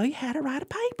me show you how to write a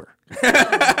paper.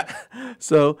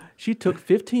 So she took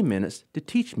 15 minutes to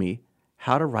teach me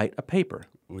how to write a paper.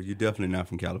 Well, you're definitely not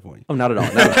from California. Oh, not at all.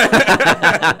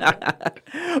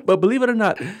 But believe it or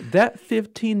not, that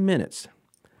 15 minutes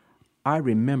I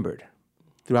remembered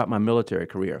throughout my military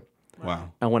career.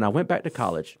 Wow. And when I went back to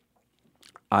college,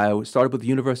 I started with the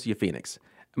University of Phoenix.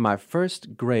 My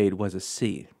first grade was a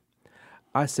C.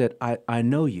 I said, I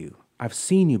know you. I've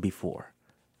seen you before,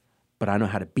 but I know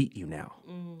how to beat you now.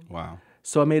 Wow.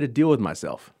 So I made a deal with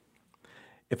myself.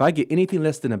 If I get anything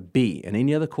less than a B in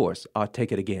any other course, I'll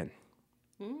take it again.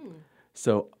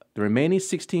 So the remaining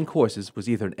 16 courses was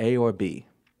either an A or a B.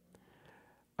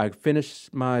 I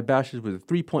finished my bachelor's with a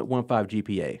 3.15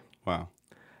 GPA. Wow.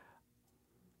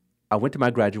 I went to my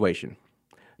graduation.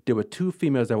 There were 2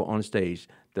 females that were on stage,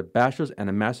 the bachelor's and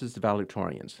the master's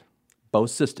valedictorians, both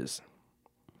sisters.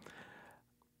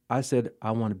 I said,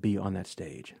 I want to be on that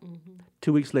stage.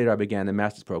 2 weeks later, I began the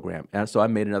master's program, and so I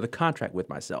made another contract with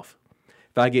myself.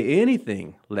 If I get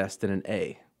anything less than an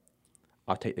A,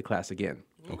 I'll take the class again.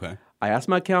 Okay. I asked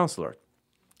my counselor,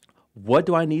 what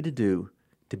do I need to do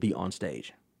to be on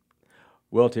stage?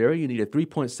 Well, Terry, you need a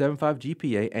 3.75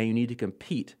 GPA, and you need to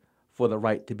compete for the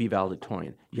right to be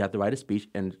valedictorian. You have to write a speech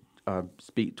and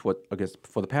speak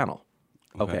for the panel.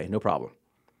 Okay, no problem.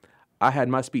 I had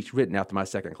my speech written after my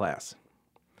second class.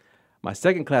 My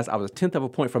second class, I was a 10th of a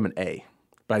point from an A,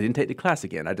 but I didn't take the class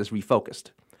again. I just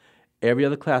refocused. Every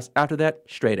other class after that,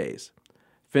 straight A's.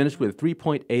 Finished with a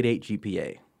 3.88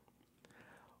 GPA.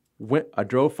 I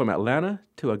drove from Atlanta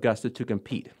to Augusta to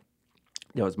compete.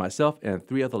 There was myself and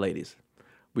 3 other ladies.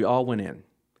 We all went in.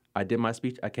 I did my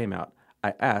speech. I came out.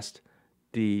 I asked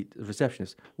the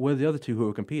receptionist, where are the other 2 who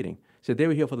were competing? She said, they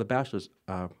were here for the bachelor's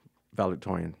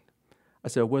valedictorian. I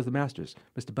said, where's the master's?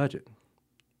 Mr. Budget,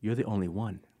 you're the only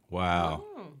one. Wow.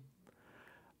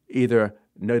 Either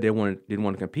no, they didn't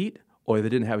want to compete, or they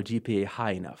didn't have a GPA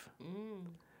high enough.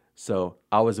 So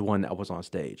I was the one that was on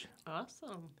stage.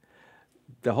 Awesome.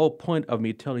 The whole point of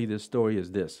me telling you this story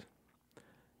is this.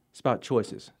 It's about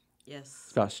choices. Yes.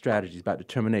 It's about strategies, about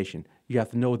determination. You have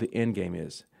to know what the end game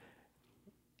is.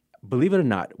 Believe it or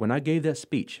not, when I gave that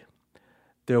speech,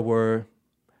 there were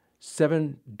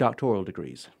 7 doctoral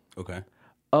degrees. Okay.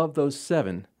 Of those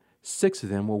 7, 6 of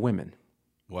them were women.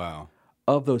 Wow.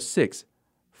 Of those 6,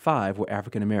 5 were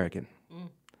African American.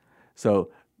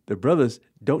 So the brothers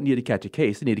don't need to catch a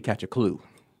case; they need to catch a clue.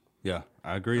 Yeah,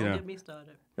 I agree. Don't now. get me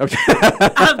started. Okay.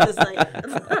 I'm just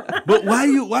like. But why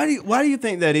do you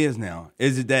think that is now?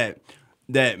 Is it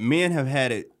that men have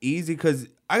had it easy? Because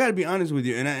I got to be honest with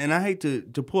you, and I hate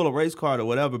to pull a race card or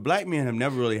whatever. Black men have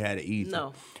never really had it easy.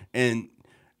 No. And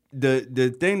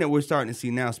the thing that we're starting to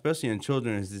see now, especially in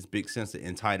children, is this big sense of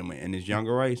entitlement in this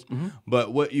younger race.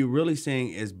 But what you're really seeing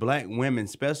is black women,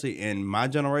 especially in my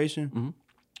generation,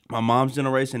 my mom's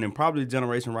generation and probably the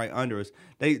generation right under us,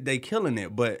 they killing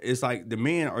it. But it's like the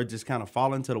men are just kind of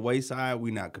falling to the wayside.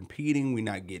 We're not competing. We're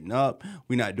not getting up.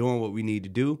 We're not doing what we need to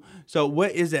do. So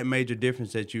what is that major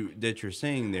difference that you're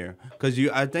seeing there? Because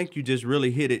I think you just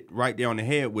really hit it right there on the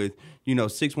head with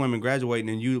 6 women graduating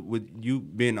and you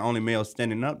being the only male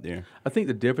standing up there. I think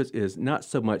the difference is not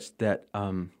so much that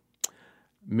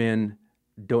men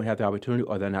don't have the opportunity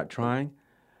or they're not trying,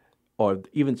 or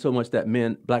even so much that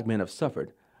black men have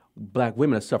suffered. Black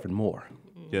women have suffered more.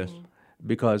 Yes.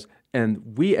 Because,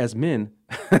 and we as men,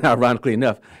 ironically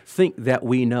enough, think that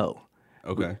we know.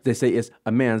 Okay. They say it's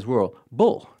a man's world.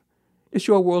 Bull. It's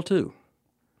your world too.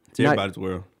 It's everybody's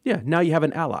world. Yeah, now you have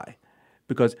an ally.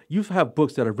 Because you have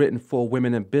books that are written for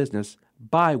women in business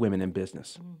by women in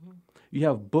business. Mm-hmm. You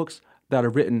have books that are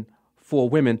written for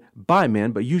women by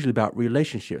men, but usually about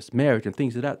relationships, marriage, and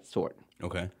things of that sort.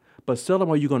 Okay. But seldom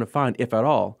are you going to find, if at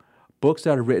all, books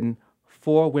that are written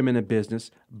for women in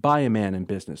business by a man in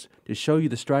business to show you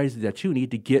the strategies that you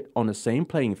need to get on the same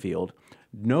playing field,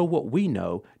 know what we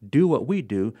know, do what we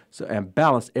do, and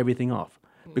balance everything off.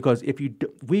 Because if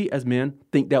we as men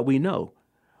think that we know,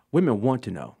 women want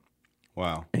to know.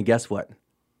 Wow. And guess what?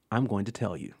 I'm going to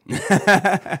tell you.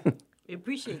 We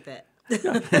appreciate that.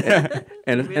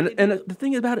 and the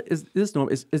thing about it is this, Norm,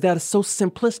 is that it's so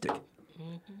simplistic.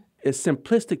 Mm-hmm. It's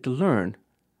simplistic to learn,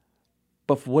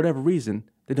 but for whatever reason,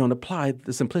 they don't apply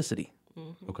the simplicity.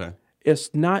 Mm-hmm. Okay. It's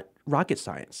not rocket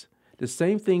science. The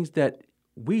same things that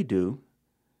we do,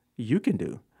 you can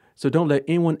do. So don't let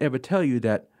anyone ever tell you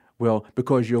that, well,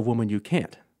 because you're a woman, you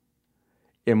can't.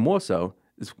 And more so,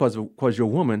 it's because you're a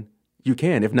woman, you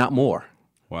can, if not more.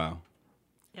 Wow.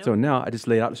 Yep. So now I just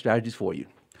laid out the strategies for you.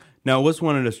 Now, what's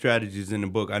one of the strategies in the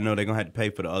book? I know they're going to have to pay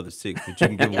for the other 6, but you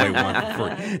can give away one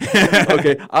for free.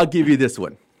 Okay, I'll give you this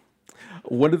one.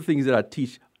 One of the things that I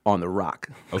teach on the Rock,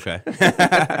 okay,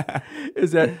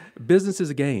 is that business is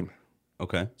a game.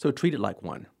 Okay. So treat it like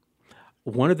one.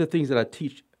 One of the things that I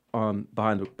teach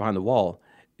behind the wall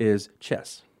is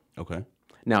chess. Okay.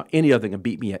 Now, any other can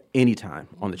beat me at any time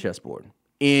on the chessboard,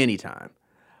 anytime,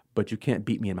 but you can't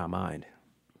beat me in my mind.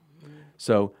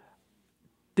 So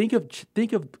think of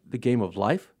the game of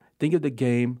life. Think of the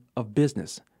game of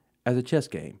business as a chess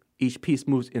game. Each piece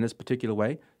moves in its particular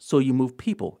way, so you move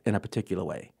people in a particular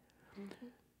way. Mm-hmm.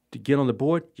 To get on the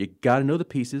board, you got to know the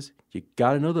pieces, you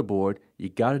got to know the board, you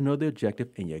got to know the objective,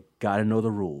 and you got to know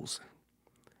the rules.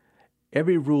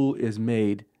 Every rule is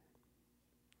made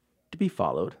to be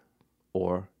followed,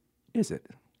 or is it?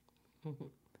 Mm-hmm.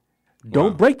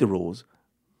 Don't break the rules.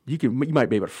 You might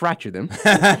be able to fracture them.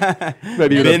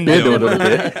 Maybe you bend them a little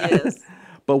bit. Yes.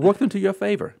 But work them to your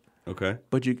favor. Okay.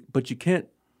 But you can't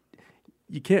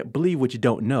believe what you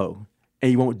don't know,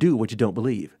 and you won't do what you don't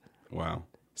believe. Wow.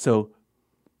 So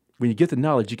when you get the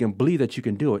knowledge, you can believe that you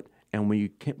can do it, and when you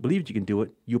can't believe you can do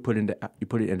it, you put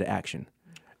it into action,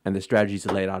 and the strategies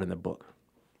are laid out in the book.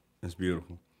 That's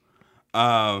beautiful.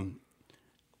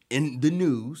 In the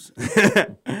news,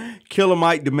 Killer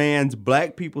Mike demands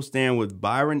black people stand with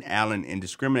Byron Allen in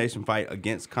discrimination fight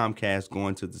against Comcast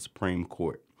going to the Supreme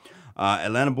Court.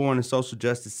 Atlanta-born and social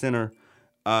justice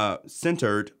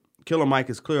centered, Killer Mike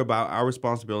is clear about our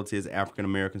responsibility as African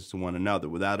Americans to one another.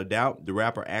 Without a doubt, the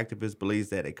rapper activist believes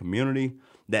that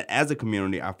as a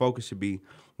community, our focus should be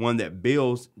one that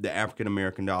builds the African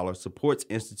American dollar, supports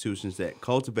institutions that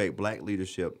cultivate black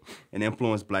leadership, and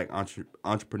influence black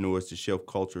entrepreneurs to shift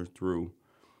culture through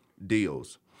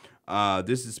deals.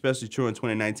 This is especially true in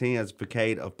 2019 as a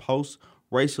facade of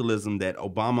post-racialism that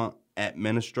Obama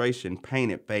administration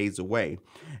painted fades away,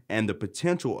 and the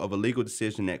potential of a legal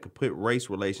decision that could put race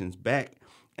relations back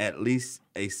at least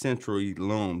a century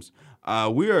looms.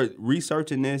 We are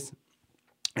researching this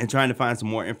and trying to find some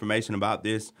more information about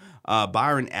this.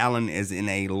 Byron Allen is in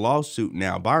a lawsuit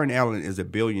now. Byron Allen is a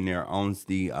billionaire, owns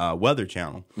the Weather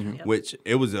Channel, which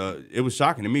it was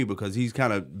shocking to me because he's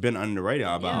kind of been under the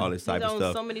radar about all this type of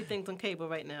stuff. So many things on cable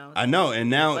right now. I know, and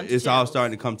now it's all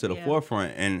starting to come to the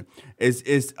forefront, and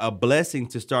it's a blessing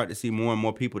to start to see more and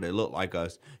more people that look like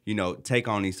us, take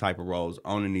on these type of roles,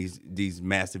 owning these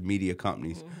massive media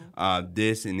companies.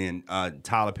 This and then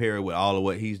Tyler Perry with all of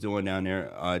what he's doing down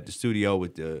there at the studio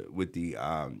with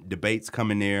the debates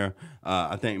coming there.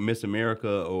 I think Miss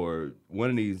America or one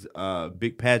of these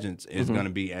big pageants is going to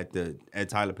be at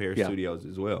Tyler Perry Studios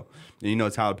as well.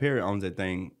 And Tyler Perry owns that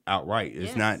thing outright.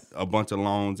 It's not a bunch of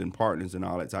loans and partners and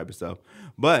all that type of stuff.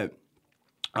 But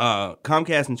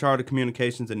Comcast and Charter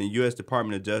Communications and the U.S.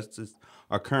 Department of Justice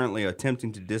are currently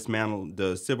attempting to dismantle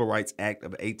the Civil Rights Act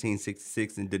of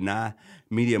 1866 and deny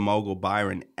media mogul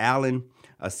Byron Allen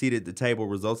a seat at the table,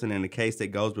 resulting in a case that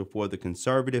goes before the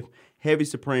conservative heavy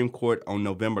Supreme Court on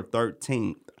November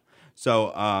 13th. So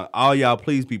all y'all,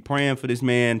 please be praying for this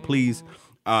man. Please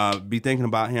be thinking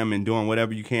about him and doing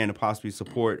whatever you can to possibly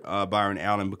support Byron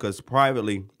Allen, because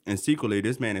privately and secretly,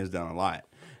 this man has done a lot.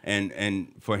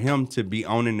 And for him to be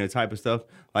owning the type of stuff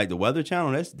like the Weather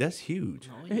Channel, that's huge.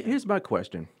 Oh, yeah. Here's my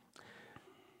question.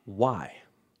 Why?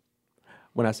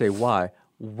 When I say why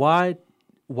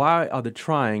are they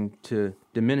trying to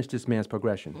diminish this man's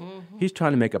progression? Mm-hmm. He's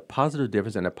trying to make a positive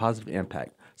difference and a positive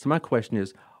impact. So my question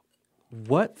is,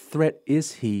 what threat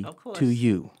is he to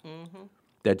you? Mm-hmm.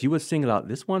 That you would single out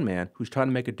this one man who's trying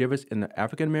to make a difference in the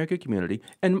African-American community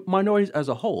and minorities as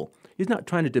a whole. He's not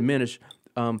trying to diminish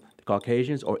the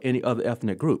Caucasians or any other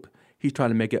ethnic group. He's trying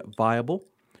to make it viable,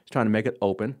 he's trying to make it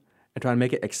open, and trying to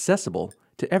make it accessible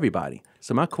to everybody.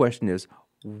 So my question is,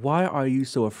 why are you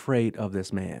so afraid of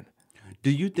this man? Do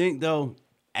you think, though,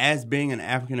 as being an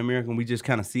African-American, we just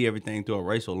kind of see everything through a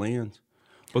racial lens?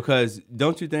 Because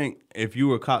don't you think if you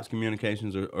were Cox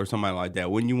Communications or somebody like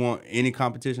that, wouldn't you want any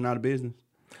competition out of business?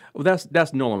 Well,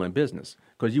 that's normal in business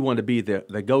because you want to be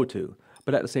the go-to.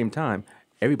 But at the same time,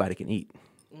 everybody can eat.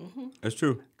 Mm-hmm. That's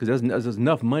true. Because there's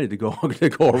enough money to go around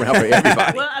for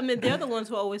everybody. Well, I mean, they're the ones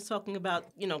who are always talking about,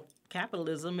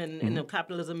 capitalism, and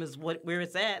capitalism is where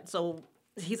it's at. So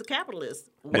he's a capitalist.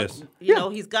 Yes. You know,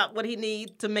 he's got what he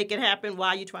needs to make it happen. Why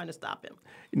are you trying to stop him?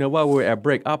 While we were at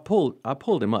break, I pulled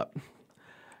him up.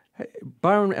 Hey,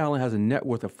 Byron Allen has a net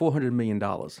worth of $400 million.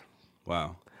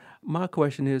 Wow. My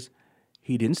question is,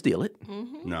 he didn't steal it.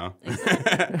 Mm-hmm. No.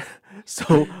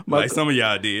 So like some of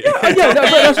y'all did.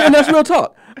 That's real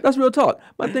talk. That's real talk.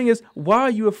 My thing is, why are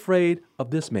you afraid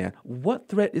of this man? What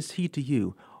threat is he to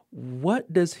you?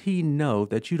 What does he know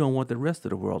that you don't want the rest of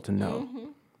the world to know?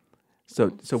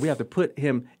 Mm-hmm. So we have to put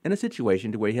him in a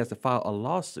situation to where he has to file a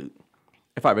lawsuit.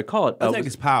 If I recall it, I think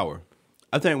it's power.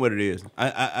 I think what it is.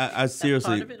 I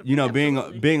seriously,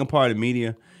 being a part of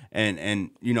media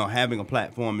and having a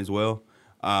platform as well.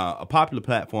 A popular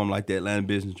platform like the Atlanta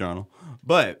Business Journal,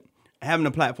 but having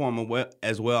a platform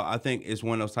as well, I think is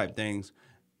one of those type things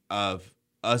of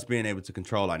us being able to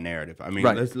control our narrative. I mean,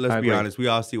 let's be honest. We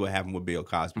all see what happened with Bill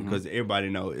Cosby because everybody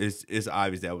knows it's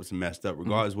obvious that was messed up,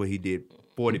 regardless of what he did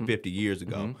 40, 50 years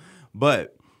ago.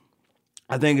 But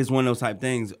I think it's one of those type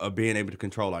things of being able to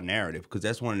control our narrative, because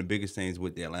that's one of the biggest things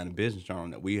with the Atlanta Business Journal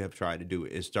that we have tried to do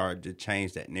is start to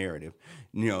change that narrative.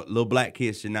 Little black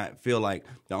kids should not feel like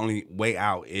the only way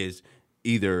out is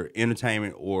either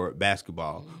entertainment or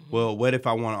basketball. Well, what if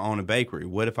I want to own a bakery?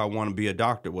 What if I want to be a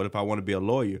doctor? What if I want to be a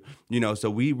lawyer? So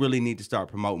we really need to start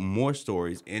promoting more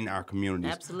stories in our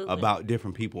communities about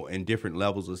different people and different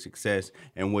levels of success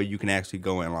and where you can actually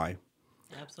go in life.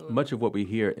 Absolutely. Much of what we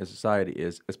hear in society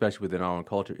is, especially within our own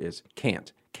culture, is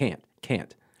can't.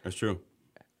 That's true.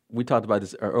 We talked about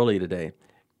this earlier today.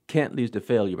 Can't leads to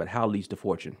failure, but how leads to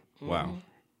fortune. Wow.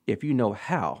 If you know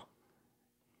how,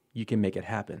 you can make it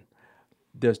happen.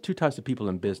 There's two types of people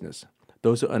in business: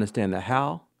 those who understand the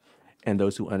how and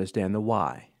those who understand the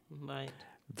why. Right.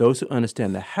 Those who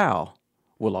understand the how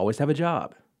will always have a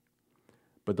job,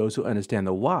 but those who understand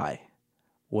the why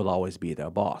will always be their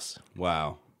boss.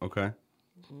 Wow. Okay.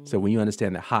 So when you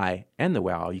understand the how and the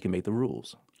wow, you can make the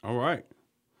rules. All right.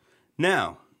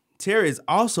 Now, Terry is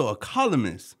also a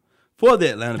columnist for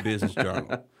the Atlanta Business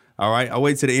Journal. All right. I'll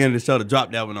wait till the end of the show to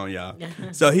drop that one on y'all.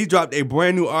 So he dropped a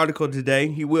brand new article today.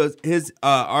 His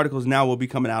articles now will be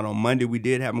coming out on Monday. We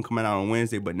did have them coming out on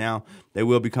Wednesday, but now they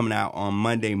will be coming out on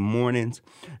Monday mornings.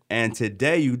 And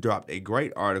today you dropped a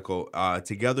great article,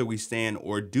 Together We Stand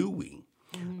or Do We?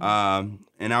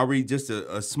 And I'll read just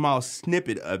a small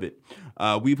snippet of it.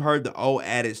 We've heard the old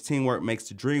adage, teamwork makes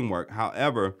the dream work.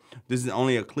 However, this is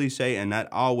only a cliche and not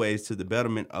always to the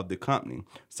betterment of the company.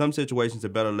 Some situations are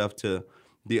better left to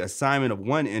the assignment of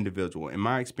one individual. In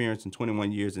my experience in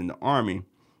 21 years in the Army,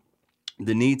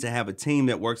 the need to have a team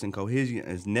that works in cohesion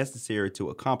is necessary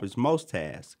to accomplish most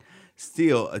tasks.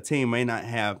 Still, a team may not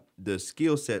have the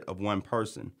skill set of one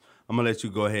person. I'm going to let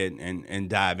you go ahead and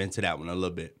dive into that one a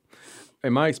little bit.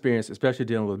 In my experience, especially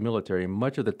dealing with military,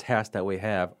 much of the tasks that we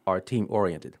have are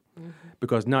team-oriented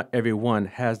because not everyone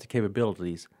has the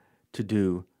capabilities to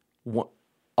do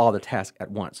all the tasks at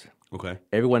once. Okay.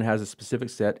 Everyone has a specific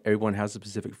set. Everyone has a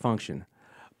specific function.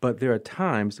 But there are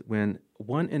times when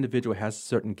one individual has a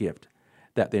certain gift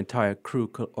that the entire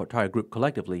crew or entire group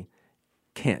collectively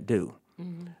can't do.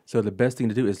 So the best thing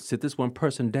to do is sit this one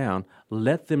person down,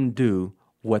 let them do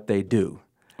what they do.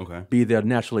 Okay. Be their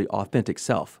naturally authentic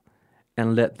self,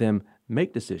 and let them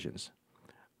make decisions.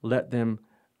 let them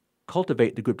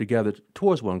cultivate the group together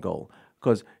towards one goal.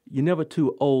 Because you're never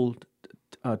too old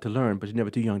to learn, but you're never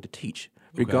too young to teach.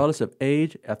 Regardless of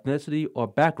age, ethnicity, or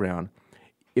background,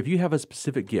 if you have a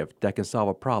specific gift that can solve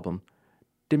a problem,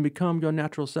 then become your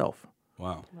natural self.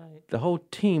 Wow. Right. The whole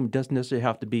team doesn't necessarily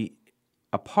have to be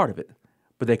a part of it,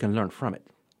 but they can learn from it.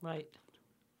 Right.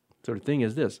 So the thing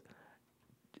is this.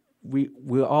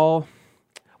 We're all,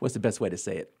 what's the best way to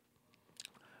say it?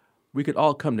 We could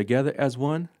all come together as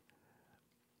one,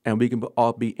 and we can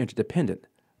all be interdependent,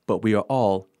 but we are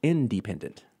all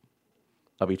independent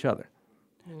of each other.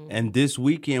 And this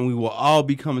weekend, we will all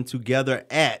be coming together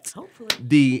at Hopefully.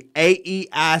 the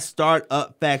AEI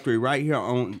Startup Factory right here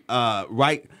on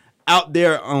right out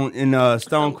there in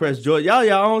Stonecrest, Georgia. Y'all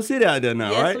don't sit out there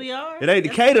now, Yes, right? we are. It ain't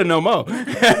Decatur no more. No,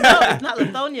 it's not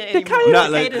Lithonia anymore.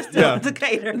 Not Decatur's still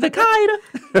Decatur. Decatur.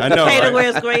 I know, Decatur right? where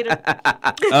it's greater.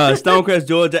 Stonecrest,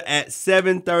 Georgia at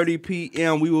 7:30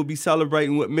 p.m. We will be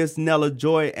celebrating with Miss Nella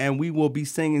Joy, and we will be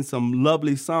singing some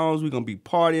lovely songs. We're gonna be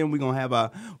partying. We're gonna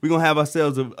have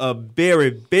ourselves a very,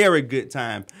 very good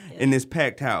time in this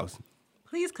packed house.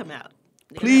 Please come out.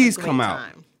 Please You're come gonna have a out.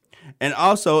 great time. And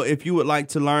also, if you would like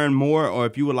to learn more, or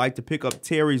if you would like to pick up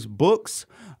Terry's books,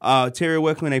 Terry,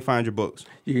 where can they find your books?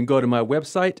 You can go to my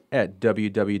website at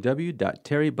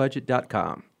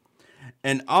www.terrybudget.com.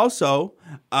 And also,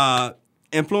 Influencer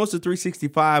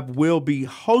 365 will be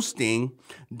hosting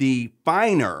the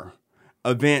Finer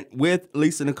event with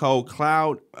Lisa Nicole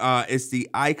Cloud. It's the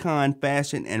Icon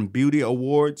Fashion and Beauty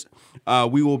Awards.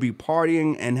 We will be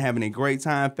partying and having a great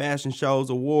time. Fashion Shows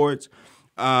Awards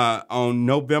on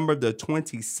November the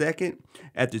 22nd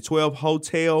at the 12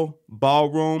 Hotel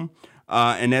Ballroom.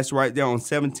 And that's right there on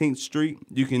 17th Street.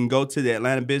 You can go to the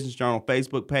Atlanta Business Journal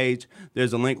Facebook page.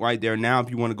 There's a link right there now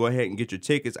if you want to go ahead and get your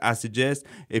tickets. I suggest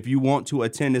if you want to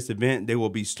attend this event, there will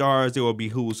be stars, there will be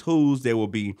who's, there will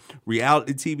be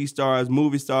reality TV stars,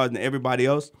 movie stars, and everybody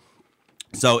else.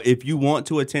 So if you want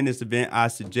to attend this event, I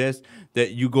suggest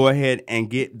that you go ahead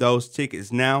and get those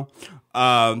tickets now.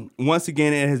 Once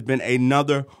again, it has been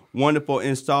another wonderful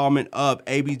installment of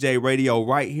ABJ Radio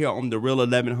right here on the Real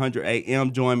 1100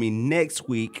 AM. Join me next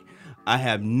week. I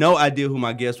have no idea who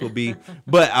my guest will be,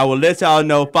 but I will let y'all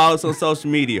know. Follow us on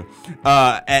social media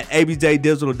at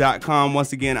abjdigital.com.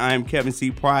 Once again, I am Kevin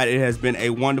C. Pride. It has been a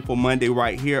wonderful Monday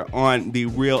right here on the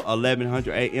Real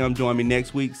 1100 AM. Join me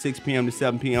next week, 6 p.m. to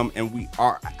 7 p.m., and we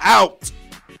are out.